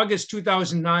August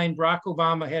 2009, Barack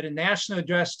Obama had a national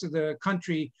address to the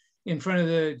country in front of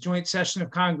the joint session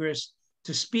of Congress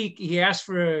to speak. He asked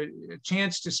for a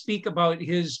chance to speak about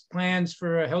his plans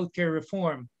for a healthcare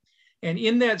reform. And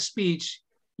in that speech,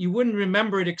 you wouldn't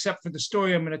remember it except for the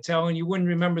story I'm going to tell, and you wouldn't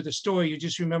remember the story, you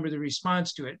just remember the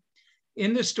response to it.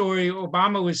 In the story,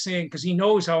 Obama was saying, because he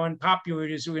knows how unpopular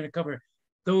it is, we're going to cover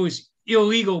those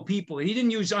illegal people. He didn't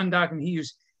use undocumented, he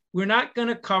used, we're not going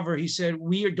to cover, he said,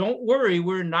 don't worry,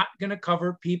 we're not going to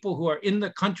cover people who are in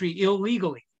the country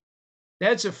illegally.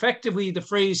 That's effectively the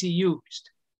phrase he used.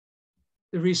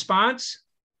 The response,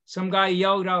 some guy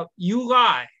yelled out, "You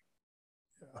lie."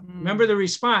 Remember the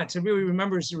response. Everybody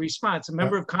remembers the response. A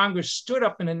member of Congress stood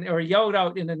up or yelled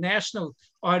out in the national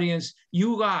audience,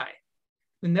 "You lie."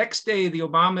 The next day, the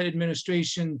Obama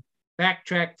administration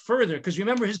backtracked further, because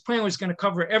remember, his plan was going to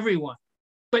cover everyone.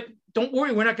 But don't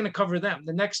worry, we're not going to cover them.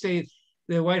 The next day,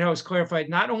 the White House clarified,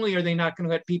 not only are they not going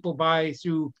to let people buy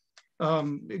through,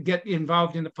 get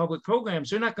involved in the public programs,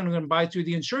 they're not going to buy through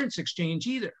the insurance exchange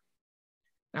either.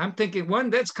 I'm thinking, one,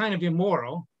 that's kind of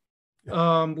immoral.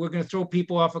 We're going to throw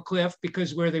people off a cliff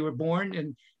because where they were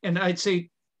born. And I'd say,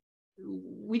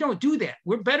 we don't do that.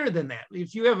 We're better than that.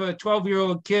 If you have a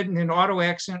 12-year-old kid in an auto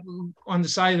accident on the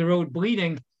side of the road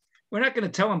bleeding, we're not going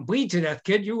to tell him, bleed to death,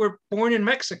 kid. You were born in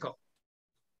Mexico.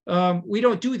 We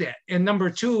don't do that. And number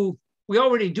two, we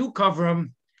already do cover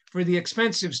them for the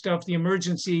expensive stuff, the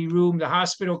emergency room, the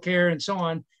hospital care, and so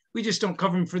on. We just don't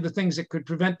cover them for the things that could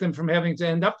prevent them from having to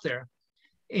end up there.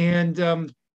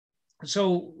 And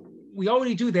so we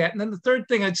already do that. And then the third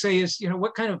thing I'd say is,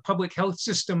 what kind of public health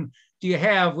system do you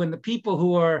have when the people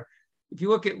who are, if you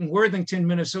look at Worthington,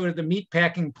 Minnesota, the meat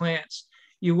packing plants,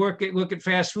 you look at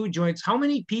fast food joints, how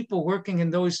many people working in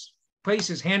those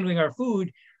places handling our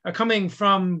food are coming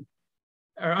from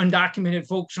our undocumented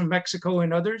folks from Mexico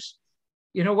and others?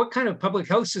 What kind of public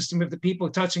health system if the people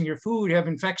touching your food have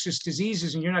infectious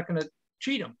diseases and you're not going to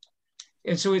treat them?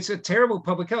 And so it's a terrible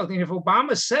public health. And if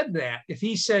Obama said that, if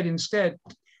he said instead,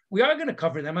 we are going to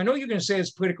cover them. I know you're going to say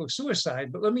it's political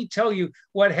suicide, but let me tell you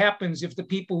what happens if the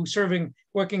people who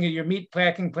working at your meat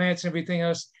packing plants and everything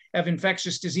else have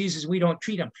infectious diseases, we don't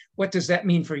treat them. What does that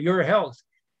mean for your health?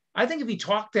 I think if he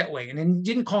talked that way and then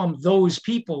didn't call them those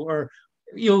people or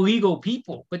illegal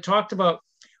people, but talked about,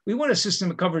 we want a system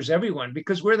that covers everyone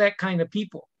because we're that kind of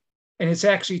people. And it's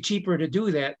actually cheaper to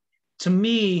do that. To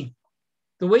me,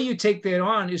 the way you take that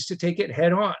on is to take it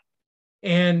head on.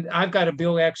 And I've got a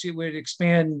bill actually would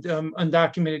expand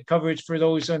undocumented coverage for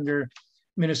those under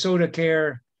Minnesota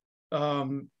Care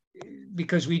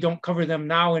because we don't cover them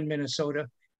now in Minnesota.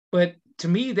 But to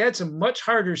me, that's a much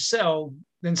harder sell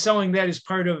than selling that as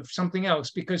part of something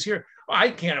else, because here, I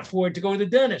can't afford to go to the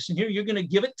dentist. And here you're going to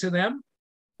give it to them,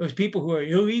 those people who are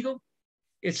illegal.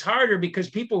 It's harder because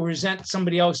people resent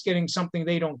somebody else getting something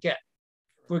they don't get.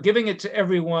 If we're giving it to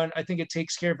everyone, I think it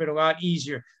takes care of it a lot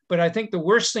easier. But I think the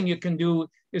worst thing you can do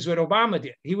is what Obama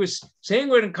did. He was saying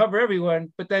we're going to cover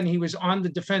everyone, but then he was on the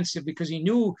defensive because he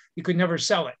knew you could never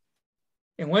sell it.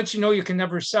 And once you know you can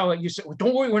never sell it, you say, well,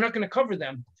 don't worry, we're not going to cover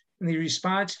them. And the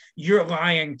response, you're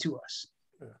lying to us.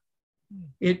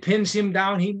 It pins him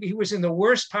down. He was in the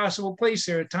worst possible place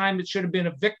there, a time that should have been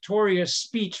a victorious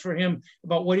speech for him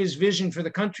about what his vision for the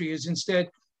country is. Instead,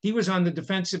 he was on the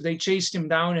defensive. They chased him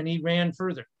down and he ran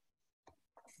further.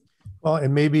 Well,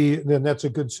 and maybe then that's a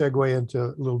good segue into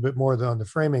a little bit more on the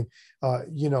framing.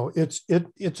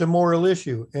 It's a moral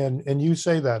issue. And you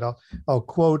say that. I'll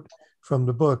quote from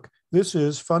the book. This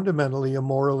is fundamentally a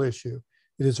moral issue.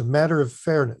 It is a matter of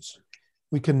fairness.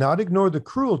 We cannot ignore the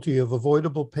cruelty of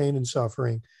avoidable pain and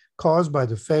suffering caused by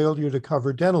the failure to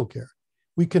cover dental care.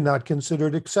 We cannot consider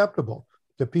it acceptable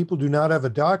that people do not have a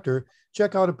doctor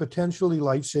check out a potentially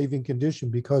life-saving condition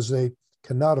because they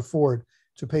cannot afford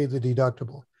to pay the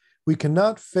deductible. We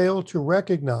cannot fail to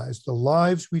recognize the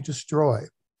lives we destroy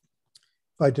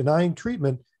by denying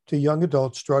treatment to young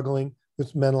adults struggling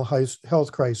with mental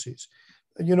health crises.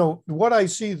 What I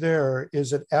see there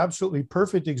is an absolutely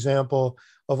perfect example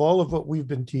of all of what we've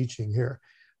been teaching here.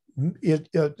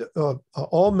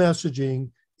 All messaging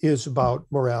is about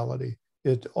morality.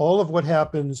 All of what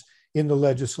happens in the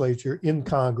legislature, in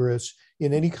Congress,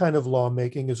 in any kind of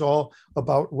lawmaking is all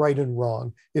about right and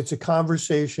wrong. It's a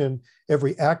conversation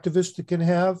every activist can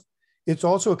have. It's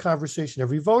also a conversation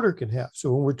every voter can have.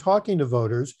 So when we're talking to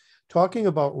voters, talking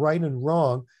about right and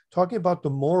wrong, talking about the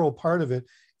moral part of it,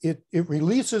 it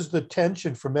releases the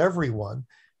tension from everyone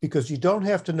because you don't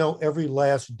have to know every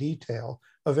last detail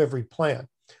of every plan.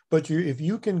 But if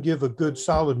you can give a good,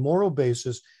 solid moral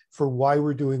basis for why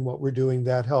we're doing what we're doing,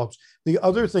 that helps. The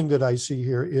other thing that I see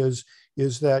here is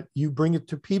that you bring it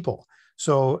to people.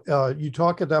 So you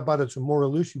talk about it's a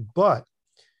moral issue, but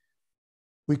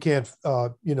we can't,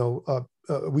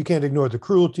 we can't ignore the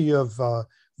cruelty of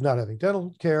not having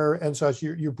dental care and such.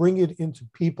 You bring it into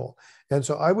people. And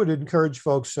so I would encourage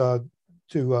folks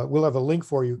we'll have a link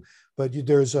for you, but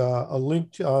there's a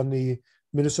link on the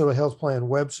Minnesota Health Plan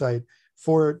website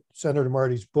for Senator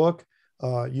Marty's book.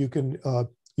 You can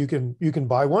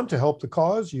buy one to help the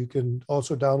cause. You can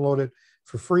also download it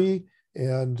for free.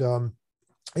 And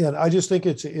I just think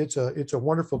it's a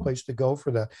wonderful place to go for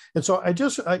that. And so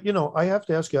I have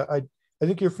to ask you, I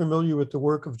think you're familiar with the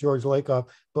work of George Lakoff,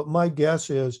 but my guess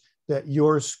is that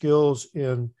your skills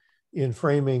in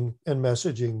framing and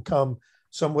messaging come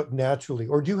somewhat naturally.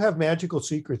 Or do you have magical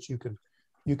secrets you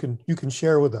can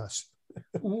share with us?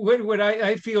 What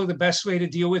I feel the best way to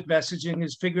deal with messaging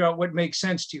is figure out what makes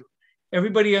sense to you.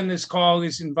 Everybody on this call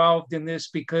is involved in this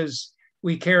because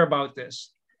we care about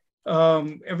this.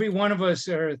 Every one of us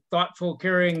are thoughtful,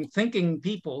 caring, thinking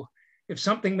people. If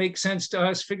something makes sense to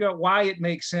us, figure out why it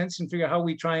makes sense and figure out how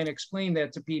we try and explain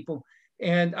that to people.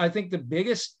 And I think the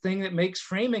biggest thing that makes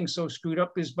framing so screwed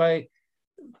up is by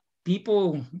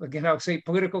people, again, I'll say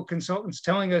political consultants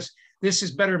telling us this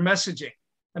is better messaging.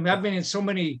 I mean, I've been in so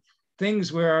many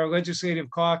things where our legislative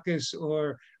caucus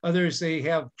or others, they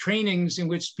have trainings in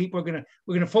which people are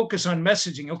we're gonna focus on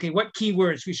messaging. Okay, what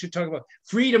keywords we should talk about?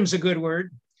 Freedom's a good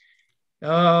word.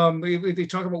 They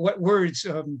talk about what words,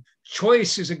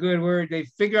 choice is a good word. They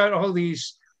figure out all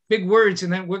these big words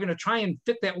and then we're gonna try and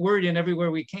fit that word in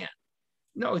everywhere we can.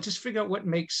 No, just figure out what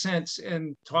makes sense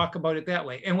and talk about it that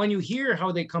way. And when you hear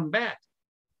how they come back,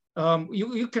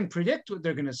 you can predict what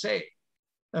they're gonna say.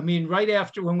 I mean, right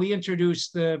after when we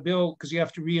introduced the bill, because you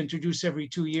have to reintroduce every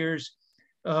 2 years,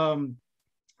 and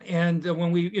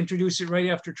when we introduced it right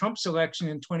after Trump's election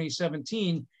in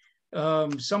 2017,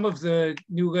 some of the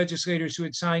new legislators who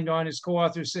had signed on as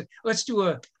co-authors said, let's do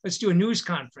a news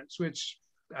conference, which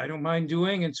I don't mind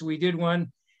doing. And so we did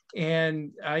one.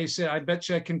 And I said, I bet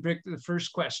you I can predict the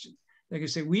first question. Like I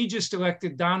say, we just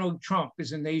elected Donald Trump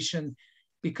as a nation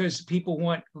because people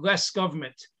want less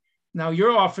government. Now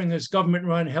you're offering us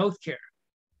government-run healthcare.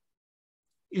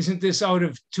 Isn't this out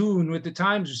of tune with the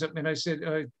times or something? And I said,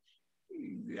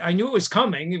 I knew it was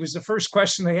coming. It was the first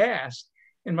question they asked.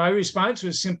 And my response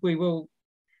was simply, well,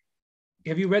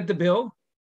 have you read the bill?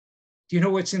 Do you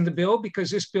know what's in the bill?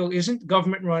 Because this bill isn't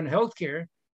government-run healthcare.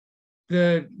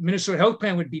 The Minnesota Health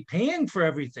Plan would be paying for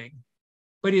everything,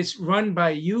 but it's run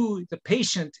by you, the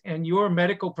patient, and your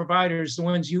medical providers, the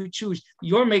ones you choose.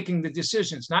 You're making the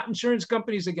decisions, not insurance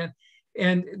companies again.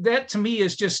 And that to me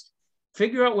is just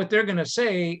figure out what they're going to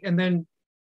say and then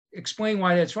explain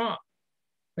why that's wrong.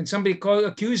 When somebody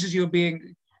accuses you of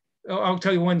being, I'll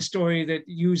tell you one story that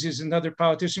uses another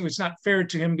politician. It's not fair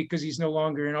to him because he's no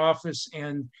longer in office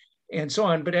and so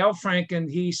on. But Al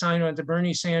Franken, he signed on to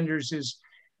Bernie Sanders's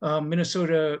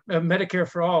Minnesota Medicare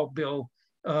for All bill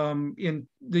in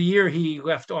the year he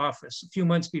left office, a few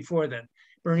months before then.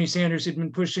 Bernie Sanders had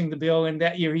been pushing the bill, and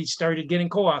that year he started getting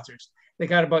co-authors. They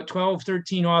got about 12,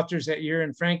 13 authors that year,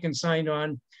 and Franken signed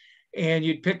on. And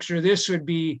you'd picture this would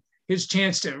be his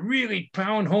chance to really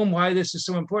pound home why this is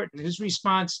so important. His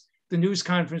response, the news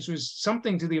conference, was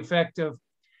something to the effect of,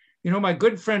 you know, my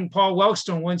good friend Paul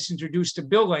Wellstone once introduced a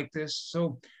bill like this,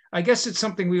 so I guess it's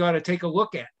something we ought to take a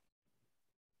look at.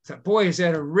 I thought, boy, is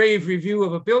that a rave review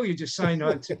of a bill you just signed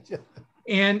on to.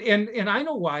 And I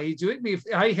know why he do it. If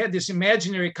I had this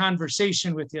imaginary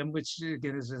conversation with him, which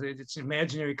again is it's an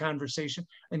imaginary conversation.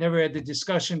 I never had the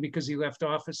discussion because he left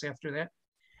office after that.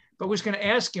 But was going to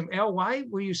ask him, Al, why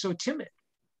were you so timid?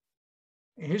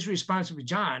 And his response would be,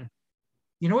 John,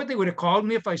 you know what they would have called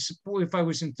me if I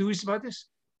was enthused about this?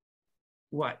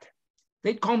 What?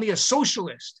 They'd call me a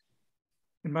socialist.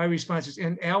 And my response is,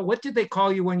 and Al, what did they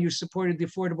call you when you supported the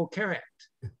Affordable Care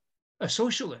Act? A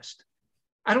socialist.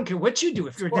 I don't care what you do.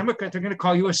 If you're a Democrat, they're going to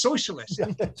call you a socialist. Yeah,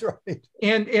 that's right.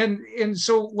 And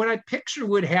so what I picture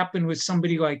would happen with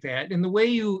somebody like that, and the way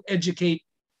you educate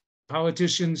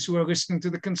politicians who are listening to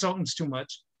the consultants too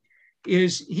much,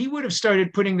 is he would have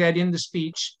started putting that in the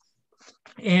speech,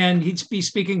 and he'd be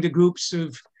speaking to groups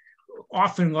of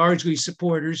often largely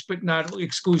supporters, but not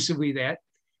exclusively that.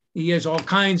 He has all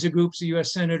kinds of groups the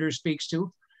U.S. Senator speaks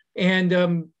to.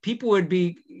 And people would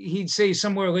be, he'd say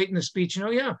somewhere late in the speech, you know,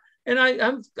 yeah, and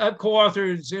I've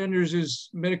co-authored Sanders's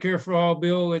Medicare for All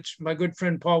bill, which my good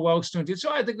friend Paul Wellstone did.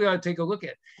 So I think we ought to take a look at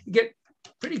it. You get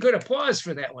pretty good applause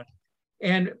for that one.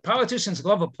 And politicians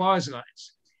love applause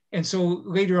lines. And so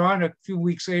later on, a few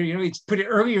weeks later, you know, he'd put it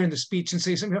earlier in the speech and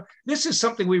say something, you know, this is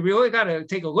something we really got to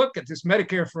take a look at, this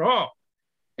Medicare for All.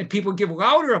 And people give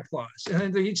louder applause.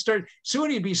 And then soon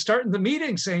he'd be starting the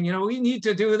meeting saying, you know, we need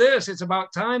to do this. It's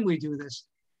about time we do this.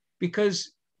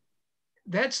 Because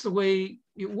that's the way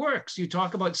it works. You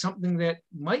talk about something that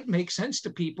might make sense to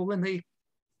people, and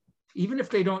even if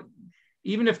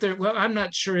they're, well, I'm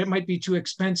not sure, it might be too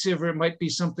expensive or it might be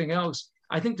something else,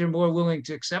 I think they're more willing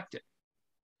to accept it.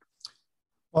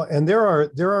 Well, and there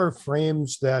are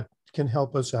frames that can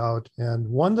help us out. And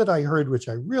one that I heard, which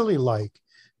I really like,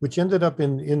 which ended up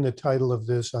in the title of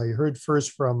this, I heard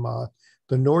first from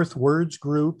the North Words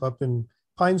group up in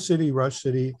Pine City, Rush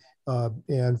City,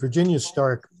 and Virginia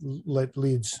Stark led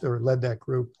that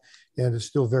group. and is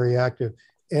still very active.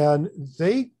 And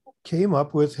they came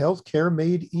up with healthcare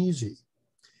made easy.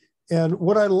 And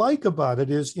what I like about it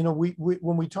is, you know, we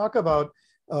when we talk about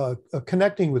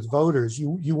connecting with voters,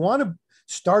 you want to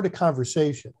start a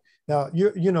conversation. Now,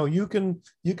 you can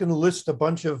list a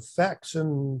bunch of facts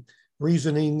and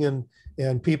reasoning,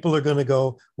 and people are going to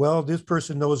go, well, this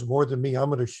person knows more than me. I'm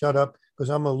going to shut up because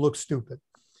I'm going to look stupid.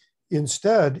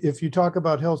 Instead, if you talk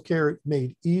about healthcare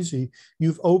made easy,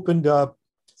 you've opened up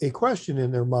a question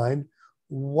in their mind.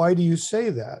 Why do you say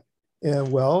that?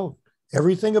 And well,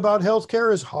 everything about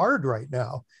healthcare is hard right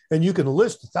now. And you can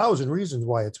list 1,000 reasons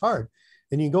why it's hard.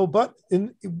 And you go, but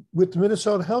with the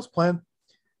Minnesota Health Plan,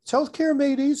 it's healthcare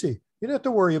made easy. You don't have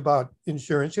to worry about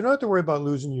insurance. You don't have to worry about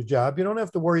losing your job. You don't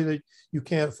have to worry that you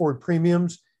can't afford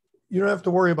premiums. You don't have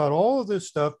to worry about all of this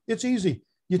stuff. It's easy.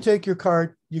 You take your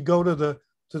card, you go to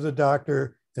the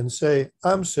doctor and say,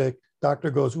 I'm sick.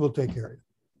 Doctor goes, we'll take care of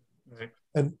you. Right.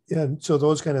 And so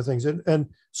those kind of things. And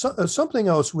something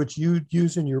else which you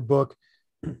use in your book,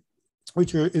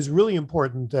 which is really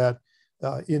important, that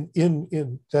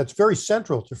that's very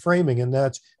central to framing, and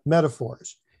that's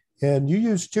metaphors. And you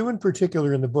use two in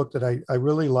particular in the book that I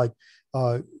really like.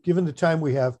 Given the time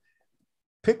we have,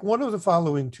 pick one of the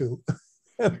following two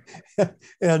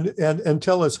and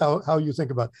tell us how you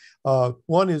think about it.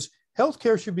 One is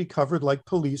healthcare should be covered like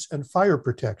police and fire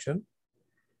protection.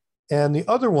 And the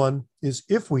other one is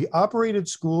if we operated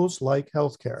schools like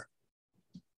healthcare.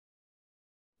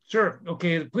 Sure.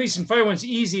 Okay. The police and fire one's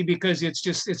easy because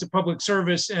it's a public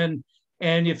service. And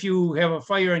if you have a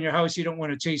fire in your house, you don't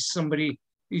want to chase somebody.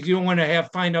 You don't want to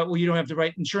find out, well, you don't have the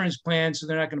right insurance plan, so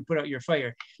they're not going to put out your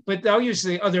fire. But I'll use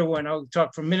the other one. I'll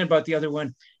talk for a minute about the other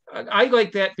one. I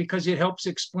like that because it helps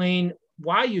explain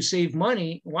why you save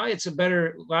money, why it's a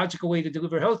better logical way to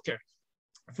deliver healthcare.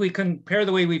 If we compare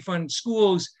the way we fund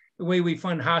schools, the way we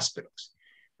fund hospitals.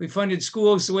 We funded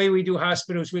schools the way we do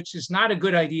hospitals, which is not a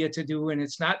good idea to do, and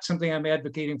it's not something I'm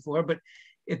advocating for. But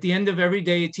at the end of every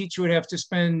day, a teacher would have to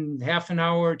spend half an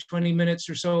hour, 20 minutes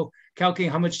or so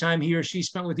calculating how much time he or she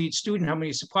spent with each student, how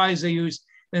many supplies they used.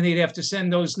 Then they'd have to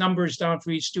send those numbers down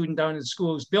for each student down to the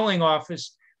school's billing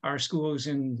office. Our schools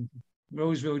in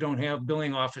Roseville don't have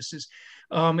billing offices.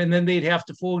 And then they'd have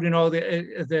to fold in all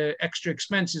the extra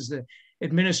expenses, the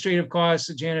administrative costs,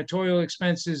 the janitorial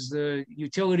expenses, the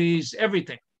utilities,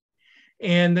 everything.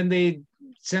 And then they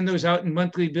send those out in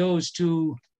monthly bills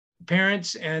to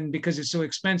parents. And because it's so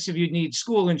expensive, you'd need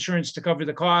school insurance to cover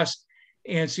the cost.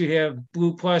 And so you'd have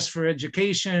Blue Plus for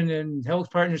education, and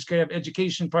Health Partners could have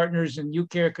education partners, and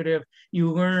UCare could have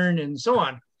ULearn, and so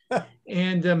on.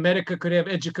 And Medica could have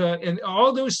Educa, and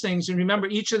all those things. And remember,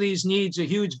 each of these needs a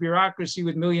huge bureaucracy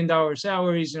with $1 million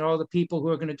salaries and all the people who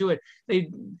are going to do it.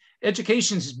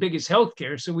 Education's as big as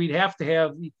healthcare, so we'd have to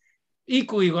have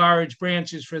equally large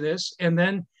branches for this. And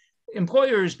then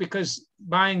employers, because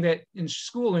buying that in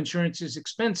school insurance is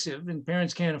expensive and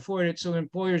parents can't afford it, so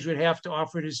employers would have to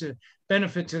offer it as a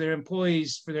benefit to their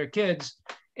employees for their kids.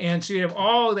 And so you have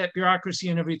all that bureaucracy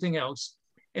and everything else.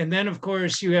 And then, of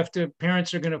course,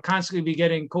 parents are going to constantly be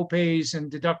getting copays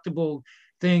and deductible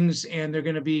things, and they're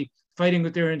going to be fighting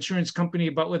with their insurance company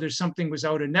about whether something was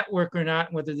out of network or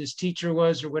not, whether this teacher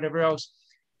was or whatever else.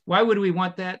 Why would we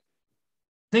want that?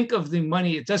 Think of the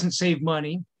money. It doesn't save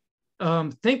money.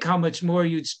 Think how much more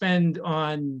you'd spend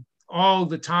on all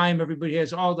the time everybody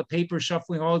has, all the paper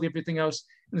shuffling, all the everything else.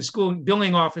 And the school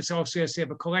billing office also has to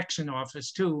have a collection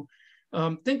office too.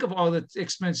 Think of all the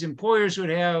expense employers would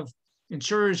have,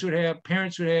 insurers would have,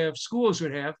 parents would have, schools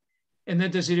would have. And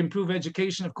then does it improve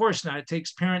education? Of course not. It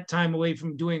takes parent time away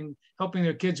from helping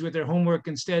their kids with their homework,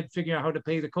 instead figuring out how to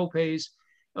pay the copays.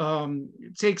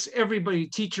 It takes everybody,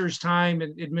 teachers' time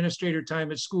and administrator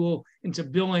time at school, into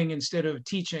billing instead of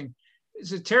teaching.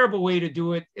 It's a terrible way to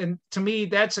do it. And to me,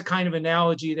 that's a kind of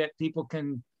analogy that people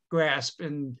can grasp.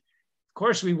 And of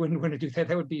course, we wouldn't want to do that.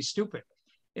 That would be stupid.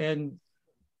 And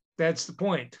that's the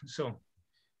point. So.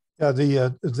 Yeah,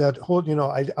 that whole,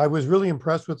 I was really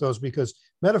impressed with those, because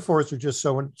metaphors are just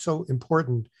so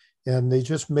important, and they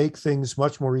just make things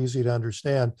much more easy to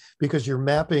understand, because you're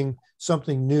mapping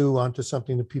something new onto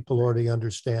something that people already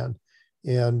understand.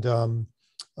 And let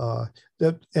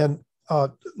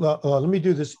me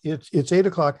do this. It's 8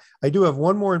 o'clock. I do have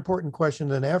one more important question.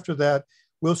 Then after that,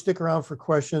 we'll stick around for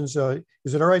questions.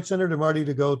 Is it all right, Senator Marty,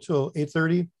 to go till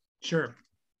 8:30? Sure.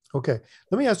 Okay,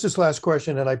 let me ask this last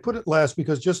question, and I put it last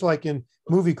because just like in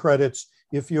movie credits,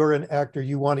 if you're an actor,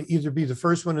 you want to either be the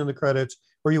first one in the credits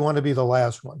or you want to be the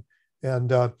last one.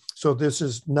 And so this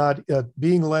is not,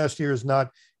 being last here is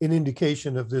not an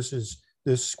indication of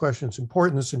this question's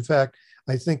importance. In fact,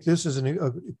 I think this is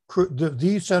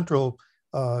the central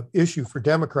issue for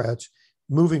Democrats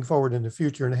moving forward in the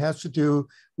future, and it has to do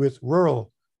with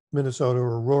rural Minnesota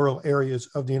or rural areas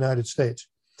of the United States.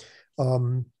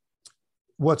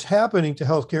 What's happening to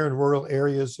healthcare in rural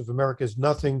areas of America is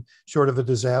nothing short of a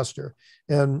disaster.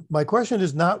 And my question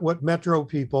is not what Metro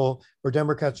people or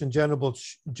Democrats in general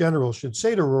should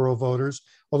say to rural voters,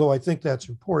 although I think that's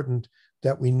important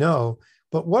that we know,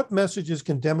 but what messages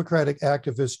can Democratic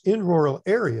activists in rural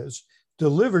areas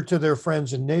deliver to their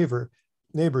friends and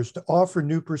neighbors to offer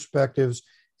new perspectives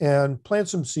and plant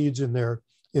some seeds in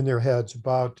their heads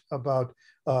about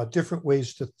different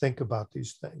ways to think about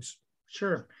these things?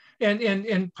 Sure.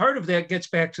 And part of that gets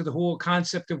back to the whole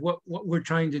concept of what we're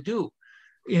trying to do.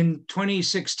 In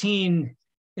 2016,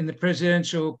 in the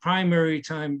presidential primary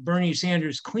time, Bernie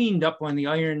Sanders cleaned up on the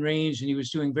Iron Range and he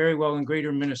was doing very well in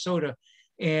greater Minnesota.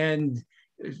 And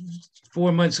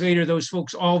 4 months later, those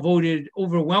folks all voted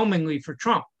overwhelmingly for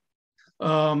Trump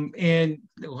and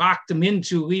locked them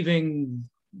into leaving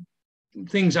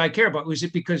things I care about. Was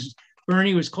it because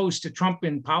Bernie was close to Trump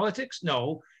in politics?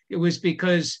 No, it was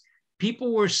because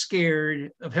people were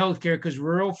scared of healthcare because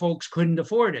rural folks couldn't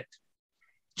afford it.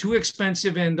 Too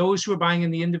expensive, and those who are buying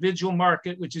in the individual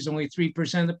market, which is only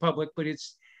 3% of the public, but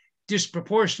it's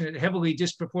disproportionate, heavily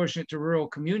disproportionate to rural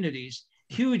communities.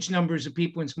 Huge numbers of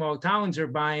people in small towns are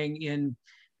buying in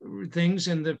things,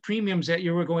 and the premiums that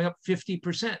year were going up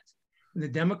 50%. And the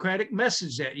Democratic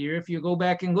message that year, if you go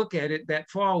back and look at it, that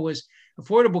fall was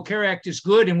Affordable Care Act is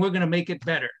good and we're going to make it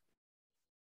better.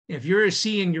 If you're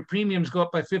seeing your premiums go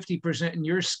up by 50% and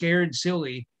you're scared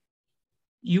silly,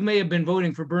 you may have been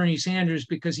voting for Bernie Sanders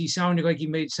because he sounded like he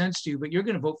made sense to you, but you're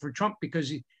going to vote for Trump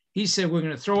because he said we're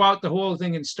going to throw out the whole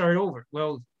thing and start over.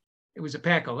 Well, it was a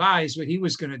pack of lies what he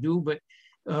was going to do, but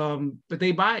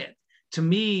they buy it. To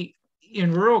me,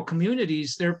 in rural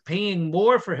communities, they're paying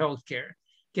more for healthcare,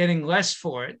 getting less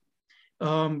for it.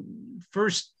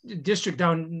 First district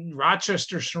down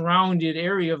Rochester surrounded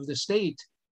area of the state,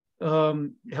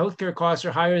 healthcare costs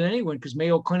are higher than anyone because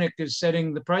Mayo Clinic is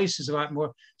setting the prices a lot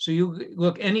more. So you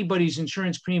look, anybody's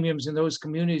insurance premiums in those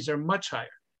communities are much higher.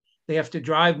 They have to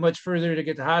drive much further to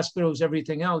get to hospitals,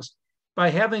 everything else. By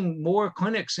having more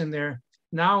clinics in there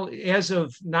now, as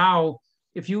of now,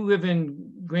 if you live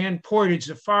in Grand Portage,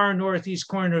 the far northeast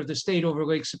corner of the state over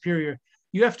Lake Superior,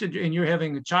 you have to, and you're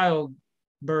having a child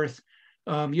birth,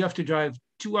 you have to drive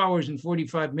 2 hours and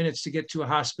 45 minutes to get to a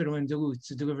hospital in Duluth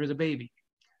to deliver the baby.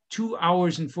 2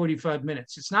 hours and 45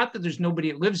 minutes. It's not that there's nobody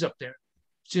that lives up there.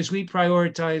 It's just we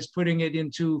prioritize putting it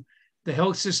into the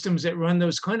health systems that run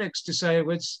those clinics to say,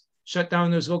 let's shut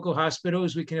down those local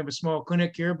hospitals. We can have a small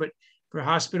clinic here, but for a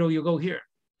hospital, you'll go here.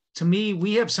 To me,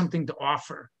 we have something to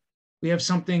offer. We have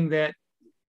something that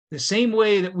the same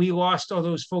way that we lost all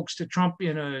those folks to Trump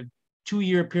in a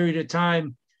 2-year period of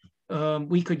time,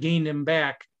 we could gain them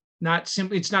back. Not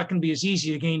simply, it's not going to be as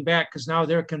easy to gain back because now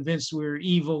they're convinced we're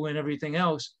evil and everything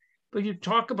else. But you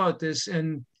talk about this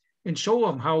and show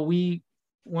them how we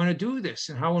want to do this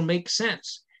and how it makes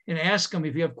sense, and ask them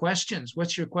if you have questions.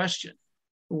 What's your question?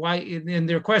 Why? And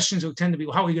their questions will tend to be,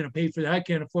 well, how are we going to pay for that? I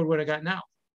can't afford what I got now.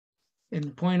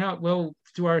 And point out, well,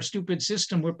 through our stupid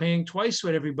system, we're paying twice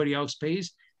what everybody else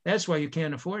pays. That's why you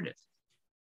can't afford it.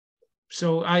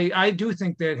 So I do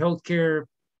think that healthcare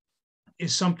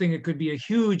is something that could be a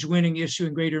huge winning issue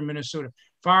in greater Minnesota,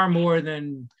 far more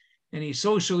than any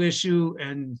social issue,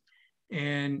 and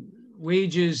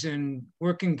wages and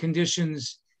working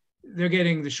conditions. They're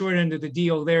getting the short end of the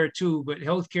deal there too, but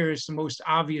healthcare is the most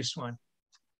obvious one.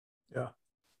 Yeah.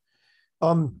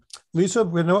 Lisa,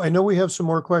 I know we have some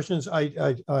more questions.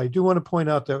 I do want to point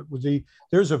out that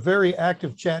there's a very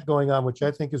active chat going on, which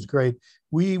I think is great.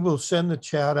 We will send the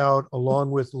chat out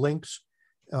along with links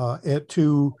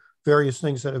to various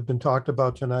things that have been talked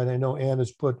about tonight. I know Ann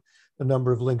has put a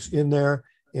number of links in there,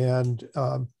 and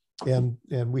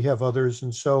we have others,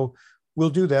 and so we'll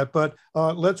do that. But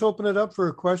let's open it up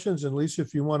for questions. And Lisa,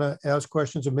 if you want to ask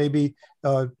questions, and maybe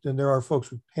then there are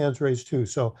folks with hands raised too.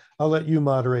 So I'll let you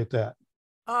moderate that.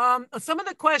 Some of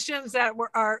the questions that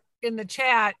are in the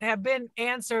chat have been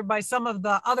answered by some of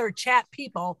the other chat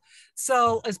people.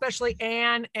 So especially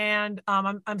Anne and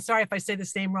I'm sorry if I say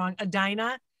this name wrong,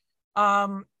 Adina.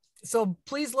 So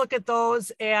please look at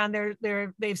those, and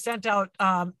they've sent out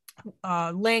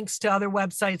links to other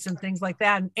websites and things like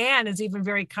that. And Anne has even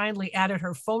very kindly added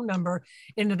her phone number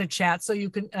into the chat, so you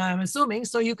can, I'm assuming,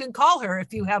 so you can call her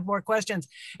if you have more questions.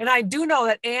 And I do know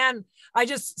that Anne, I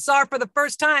just saw her for the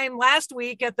first time last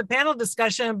week at the panel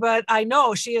discussion, but I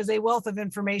know she is a wealth of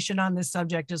information on this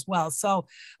subject as well. So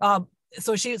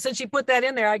so since she put that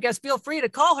in there, I guess feel free to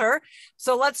call her.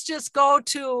 So let's just go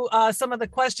to some of the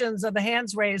questions of the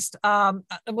hands raised. And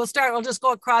we'll just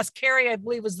go across. Carrie, I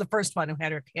believe, was the first one who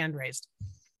had her hand raised.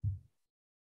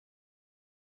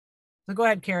 So go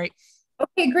ahead, Carrie.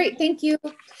 Okay, great. Thank you.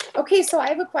 Okay, so I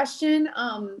have a question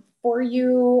for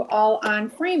you all on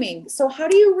framing. So how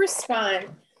do you respond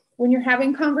when you're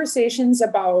having conversations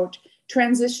about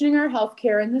transitioning our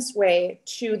healthcare in this way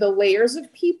to the layers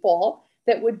of people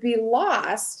that would be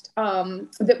lost,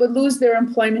 that would lose their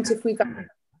employment if we got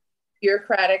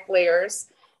bureaucratic layers?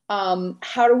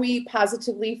 How do we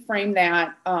positively frame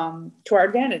that to our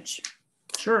advantage?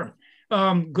 Sure.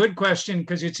 Good question,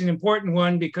 because it's an important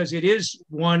one, because it is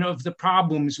one of the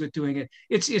problems with doing it.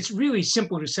 It's really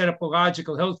simple to set up a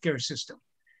logical healthcare system.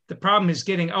 The problem is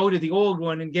getting out of the old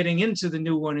one and getting into the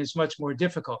new one is much more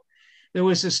difficult. There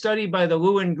was a study by the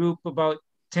Lewin Group about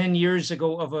 10 years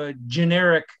ago of a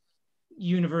generic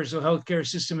universal healthcare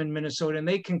system in Minnesota, and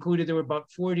they concluded there were about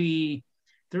 38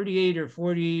 or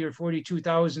 40 or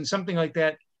 42,000, something like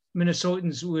that,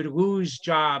 Minnesotans would lose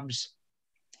jobs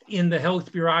in the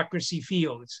health bureaucracy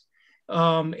fields.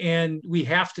 And we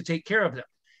have to take care of them.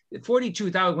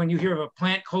 42,000, when you hear of a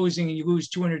plant closing and you lose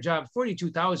 200 jobs,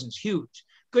 42,000 is huge.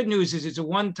 Good news is it's a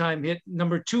one-time hit.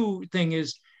 Number two thing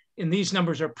is, and these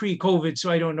numbers are pre-COVID,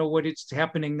 so I don't know what it's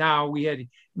happening now. We had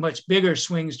much bigger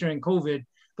swings during COVID,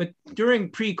 but during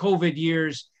pre-COVID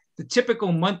years, the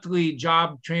typical monthly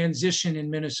job transition in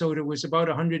Minnesota was about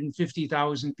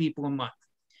 150,000 people a month.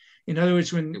 In other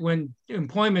words, when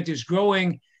employment is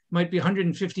growing, might be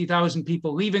 150,000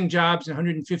 people leaving jobs and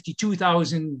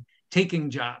 152,000 taking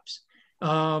jobs.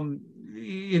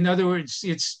 In other words,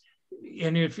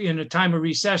 and if in a time of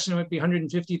recession, it might be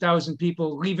 150,000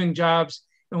 people leaving jobs,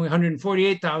 only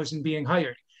 148,000 being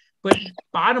hired. But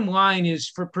bottom line is,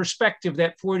 for perspective,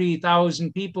 that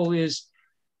 40,000 people is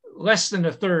less than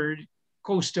a third,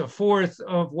 close to a fourth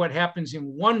of what happens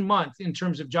in 1 month in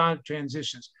terms of job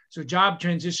transitions. So job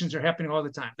transitions are happening all the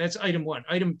time. That's item one.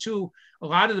 Item two, a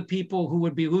lot of the people who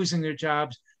would be losing their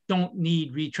jobs don't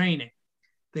need retraining.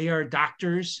 They are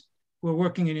doctors who are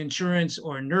working in insurance,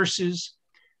 or nurses,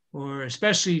 or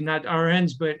especially not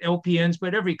RNs, but LPNs,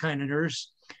 but every kind of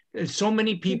nurse. So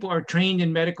many people are trained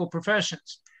in medical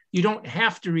professions. You don't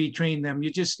have to retrain them.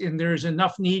 And there's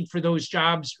enough need for those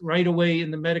jobs right away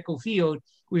in the medical field.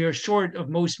 We are short of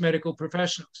most medical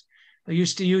professionals. I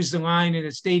used to use the line, and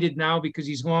it's dated now because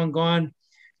he's long gone,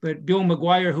 but Bill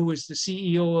McGuire, who was the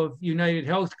CEO of United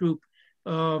Health Group,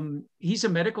 he's a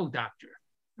medical doctor.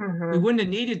 We wouldn't have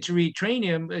needed to retrain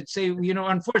him. I'd say,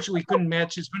 unfortunately, we couldn't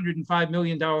match his $105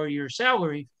 million a year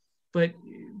salary, but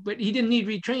he didn't need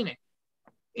retraining.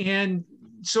 And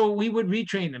so we would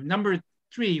retrain them. Number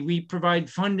three, we provide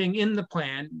funding in the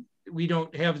plan. We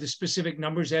don't have the specific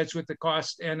numbers. That's what the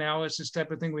cost analysis type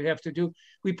of thing we have to do.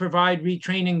 We provide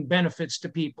retraining benefits to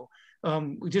people,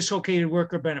 dislocated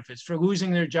worker benefits for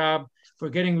losing their job, for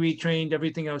getting retrained,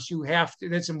 everything else. You have to,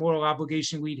 that's a moral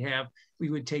obligation we'd have. We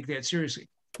would take that seriously.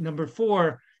 Number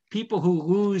four, people who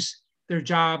lose their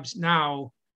jobs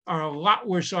now are a lot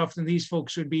worse off than these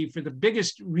folks would be. For the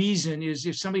biggest reason is,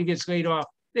 if somebody gets laid off,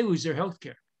 they lose their health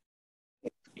care.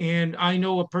 And I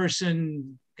know a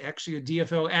person, actually a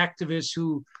DFL activist,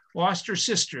 who lost her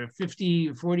sister, a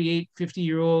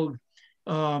 50-year-old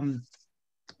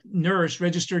nurse,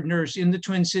 registered nurse in the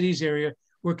Twin Cities area,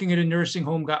 working at a nursing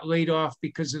home, got laid off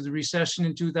because of the recession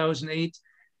in 2008.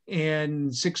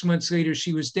 And 6 months later,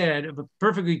 she was dead of a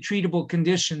perfectly treatable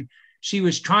condition. She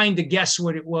was trying to guess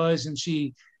what it was, and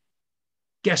she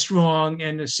guessed wrong.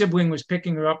 And a sibling was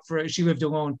picking her up she lived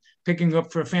alone, picking her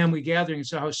up for a family gathering, and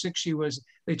saw how sick she was.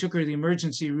 They took her to the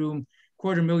emergency room,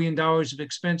 $250,000 of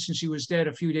expense, and she was dead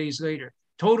a few days later.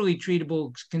 Totally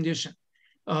treatable condition.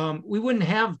 We wouldn't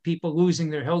have people losing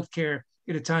their health care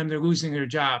at a time they're losing their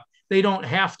job. They don't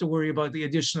have to worry about the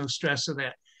additional stress of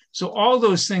that. So all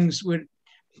those things would,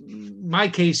 my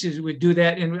cases would do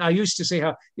that. And I used to say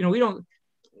how, we don't,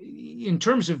 in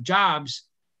terms of jobs,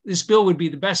 this bill would be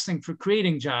the best thing for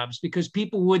creating jobs, because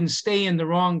people wouldn't stay in the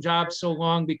wrong job so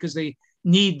long because they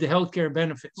need the healthcare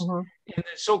benefits. And the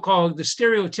so-called, the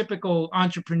stereotypical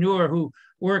entrepreneur who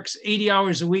works 80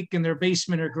 hours a week in their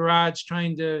basement or garage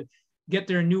trying to get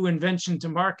their new invention to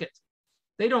market.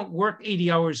 They don't work 80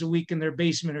 hours a week in their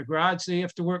basement or garage. They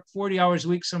have to work 40 hours a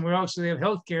week somewhere else, so they have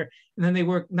healthcare, and then they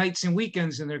work nights and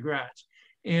weekends in their garage.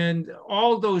 And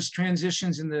all those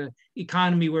transitions in the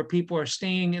economy where people are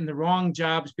staying in the wrong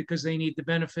jobs because they need the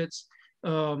benefits,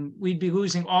 we'd be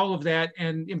losing all of that,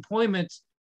 and employment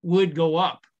would go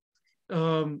up.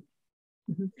 And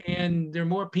there are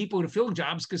more people to fill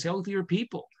jobs because healthier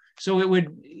people. So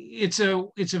it's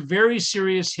a very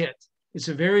serious hit. It's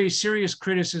a very serious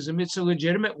criticism. It's a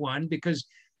legitimate one because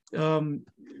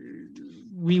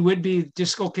we would be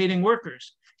dislocating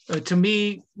workers. To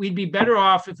me, we'd be better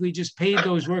off if we just paid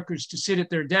those workers to sit at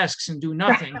their desks and do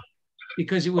nothing,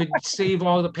 because it would save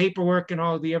all the paperwork and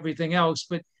all the everything else.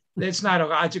 But that's not a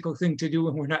logical thing to do,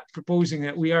 and we're not proposing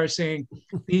that. We are saying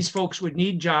these folks would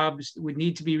need jobs, would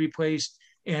need to be replaced.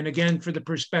 And again, for the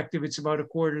perspective, it's about a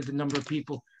quarter of the number of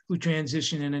people who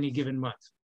transition in any given month.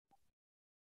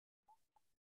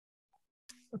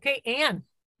 Okay, Anne.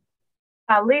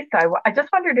 Lisa, I just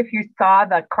wondered if you saw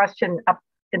the question up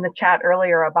in the chat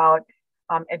earlier about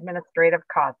administrative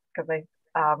costs, because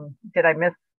did I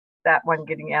miss that one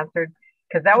getting answered?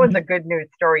 Because that was a good news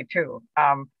story too.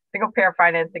 Single payer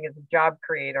financing is a job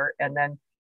creator, and then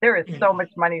there is so much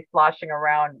money sloshing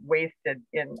around wasted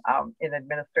in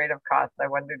administrative costs. I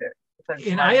wondered if.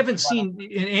 And I haven't seen,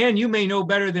 and Anne, you may know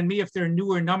better than me if they're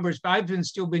newer numbers, but I've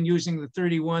still been using the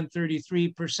 31,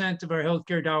 33% of our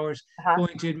healthcare dollars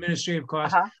going to administrative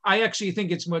costs. I actually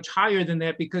think it's much higher than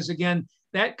that, because again,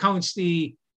 that counts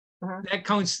the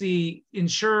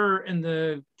insurer and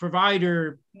the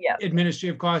provider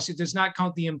administrative costs. It does not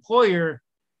count the employer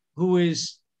who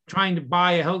is trying to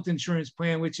buy a health insurance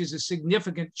plan, which is a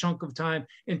significant chunk of time,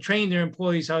 and train their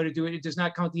employees how to do it. It does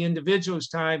not count the individual's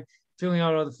time filling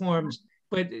out all the forms.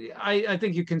 But I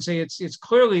think you can say it's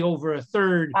clearly over a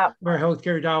third of our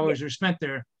healthcare dollars are spent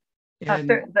there. And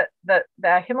the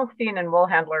Himmelstein and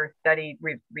Woolhandler study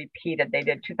repeated. They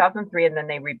did 2003, and then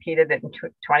they repeated it in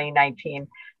 2019.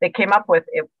 They came up with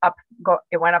it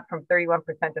went up from 31%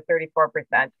 to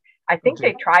 34%. I think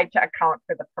they tried to account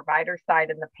for the provider side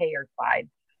and the payer side.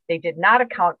 They did not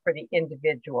account for the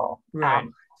individual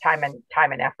time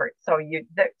and effort. So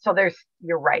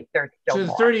you're right. There's still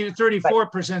so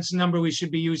 34% is the number we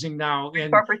should be using now.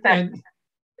 34%.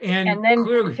 And then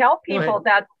clearly, tell people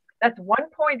that's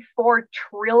 $1.4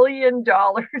 trillion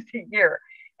a year.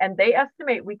 And they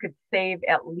estimate we could save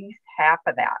at least half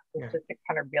of that, which is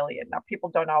 $600 billion. Now, people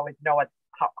don't always know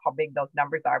how big those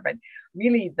numbers are, but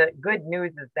really the good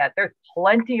news is that there's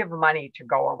plenty of money to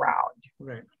go around.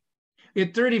 Right.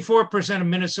 At 34% of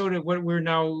Minnesota,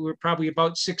 we're probably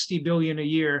about 60 billion a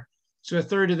year. So a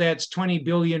third of that's 20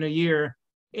 billion a year.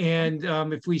 And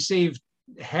if we save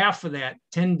half of that,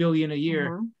 10 billion a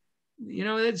year,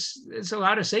 it's a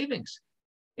lot of savings.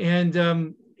 And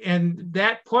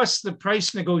that plus the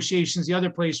price negotiations, the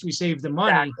other place we save the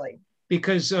money. Exactly.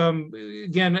 Because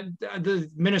again, the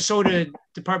Minnesota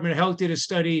Department of Health did a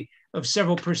study of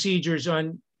several procedures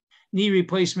on knee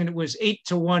replacement. It was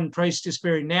 8-to-1 price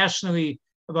disparity. Nationally,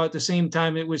 about the same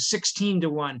time, it was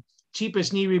 16-to-1.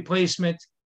 Cheapest knee replacement,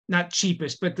 not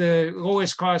cheapest, but the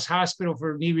lowest cost hospital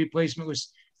for knee replacement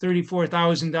was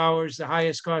 $34,000. The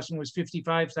highest cost one was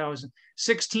 $55,000.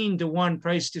 16-to-1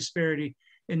 price disparity.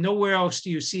 And nowhere else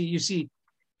do you see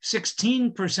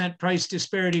 16% price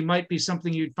disparity might be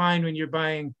something you'd find when you're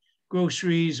buying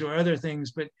groceries or other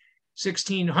things, but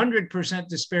 1,600%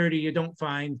 disparity you don't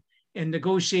find. And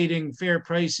negotiating fair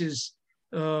prices,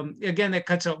 again, that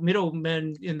cuts out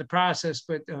middlemen in the process,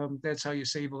 but that's how you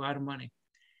save a lot of money.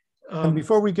 And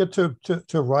before we get to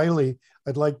Riley,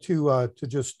 I'd like to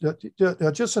just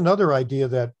another idea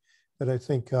that I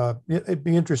think I'd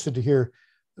be interested to hear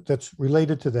that's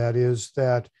related to that is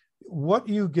that what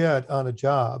you get on a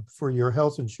job for your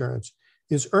health insurance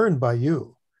is earned by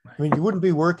you. I mean, you wouldn't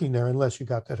be working there unless you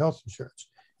got that health insurance.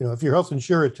 If your health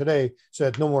insurer today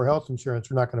said no more health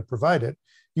insurance, we're not going to provide it,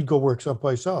 you'd go work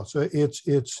someplace else. So it's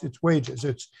wages,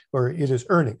 it is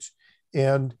earnings.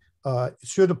 And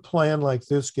should a plan like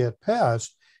this get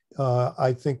passed,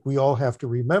 I think we all have to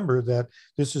remember that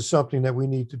this is something that we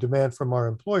need to demand from our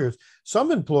employers.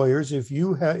 Some employers, if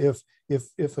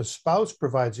a spouse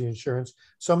provides the insurance,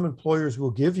 some employers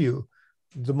will give you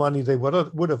the money they would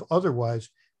have otherwise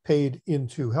paid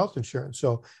into health insurance.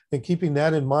 So, and keeping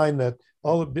that in mind, that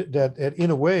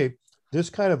in a way, this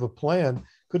kind of a plan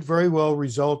could very well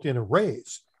result in a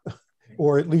raise,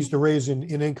 or at least a raise in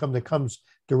income that comes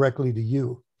directly to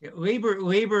you.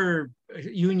 Labor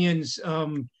unions,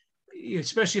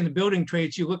 especially in the building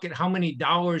trades, you look at how many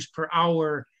dollars per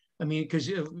hour. I mean, because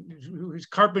as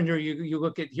carpenter, you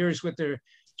look at here's what their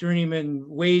journeyman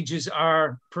wages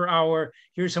are per hour.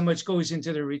 Here's how much goes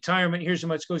into their retirement. Here's how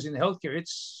much goes into healthcare.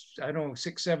 It's, I don't know,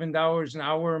 $6-7 an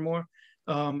hour or more.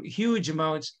 Huge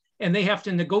amounts. And they have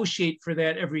to negotiate for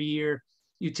that every year.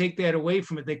 You take that away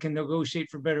from it, they can negotiate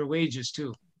for better wages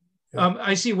too. Yeah.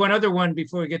 I see one other one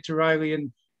before we get to Riley,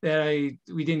 and that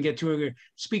we didn't get to earlier.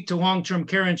 Speak to long-term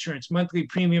care insurance. Monthly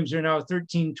premiums are now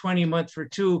 $13.20 a month for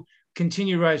 2,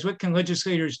 continue to rise. What can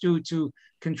legislators do to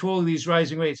control these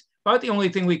rising rates? About the only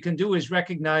thing we can do is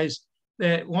recognize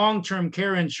that long-term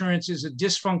care insurance is a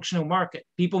dysfunctional market.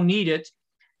 People need it.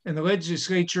 And the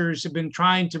legislatures have been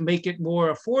trying to make it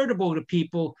more affordable to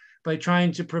people by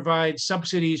trying to provide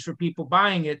subsidies for people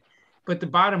buying it. But the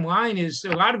bottom line is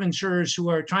a lot of insurers who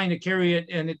are trying to carry it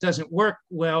and it doesn't work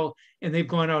well, and they've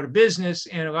gone out of business.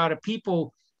 And a lot of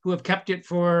people who have kept it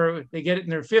they get it in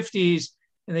their 50s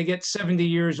and they get 70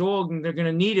 years old and they're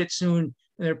going to need it soon.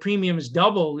 And their premiums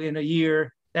double in a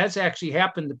year. That's actually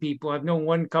happened to people. I've known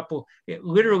one couple, it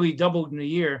literally doubled in a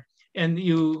year. And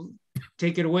you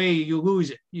take it away, you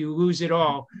lose it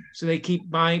all. So they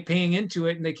keep paying into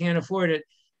it and they can't afford it.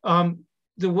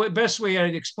 The best way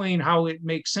I'd explain how it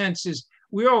makes sense is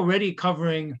we're already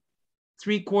covering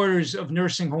 3/4 of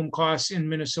nursing home costs in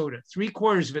Minnesota.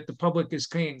 3/4 of it the public is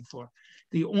paying for.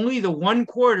 Only the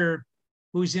 1/4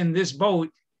 who's in this boat,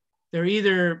 they're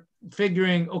either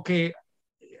figuring, okay,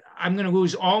 I'm going to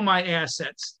lose all my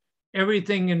assets.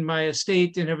 Everything in my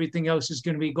estate and everything else is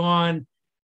going to be gone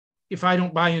if I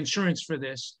don't buy insurance for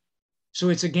this. So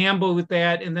it's a gamble with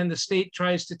that. And then the state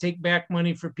tries to take back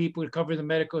money for people to cover the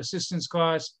medical assistance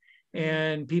costs,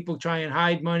 and people try and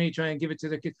hide money, try and give it to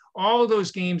their kids. All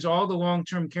those games, all the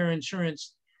long-term care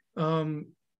insurance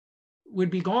would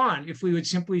be gone if we would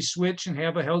simply switch and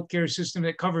have a healthcare system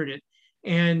that covered it.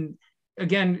 And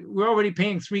again, we're already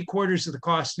paying 3/4 of the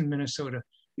cost in Minnesota.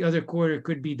 The other quarter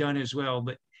could be done as well.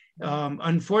 But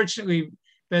unfortunately,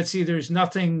 Betsy, there's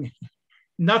nothing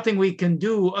we can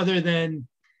do other than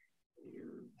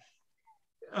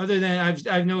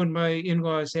I've known my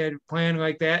in-laws had a plan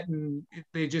like that, and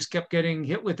they just kept getting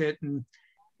hit with it. And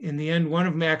in the end, one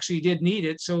of them actually did need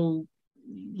it. So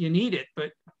you need it,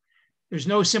 but there's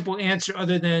no simple answer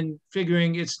other than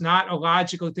figuring it's not a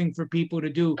logical thing for people to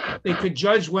do. They could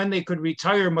judge when they could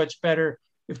retire much better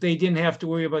if they didn't have to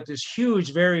worry about this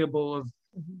huge variable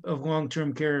of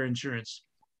long-term care insurance.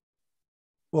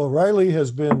 Well, Riley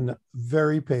has been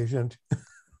very patient.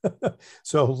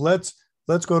 So let's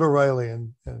go to Riley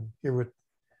and hear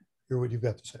what you've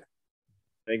got to say.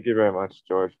 Thank you very much,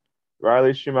 George.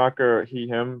 Riley Schumacher, he,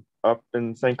 him, up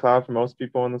in St. Cloud for most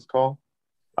people on this call.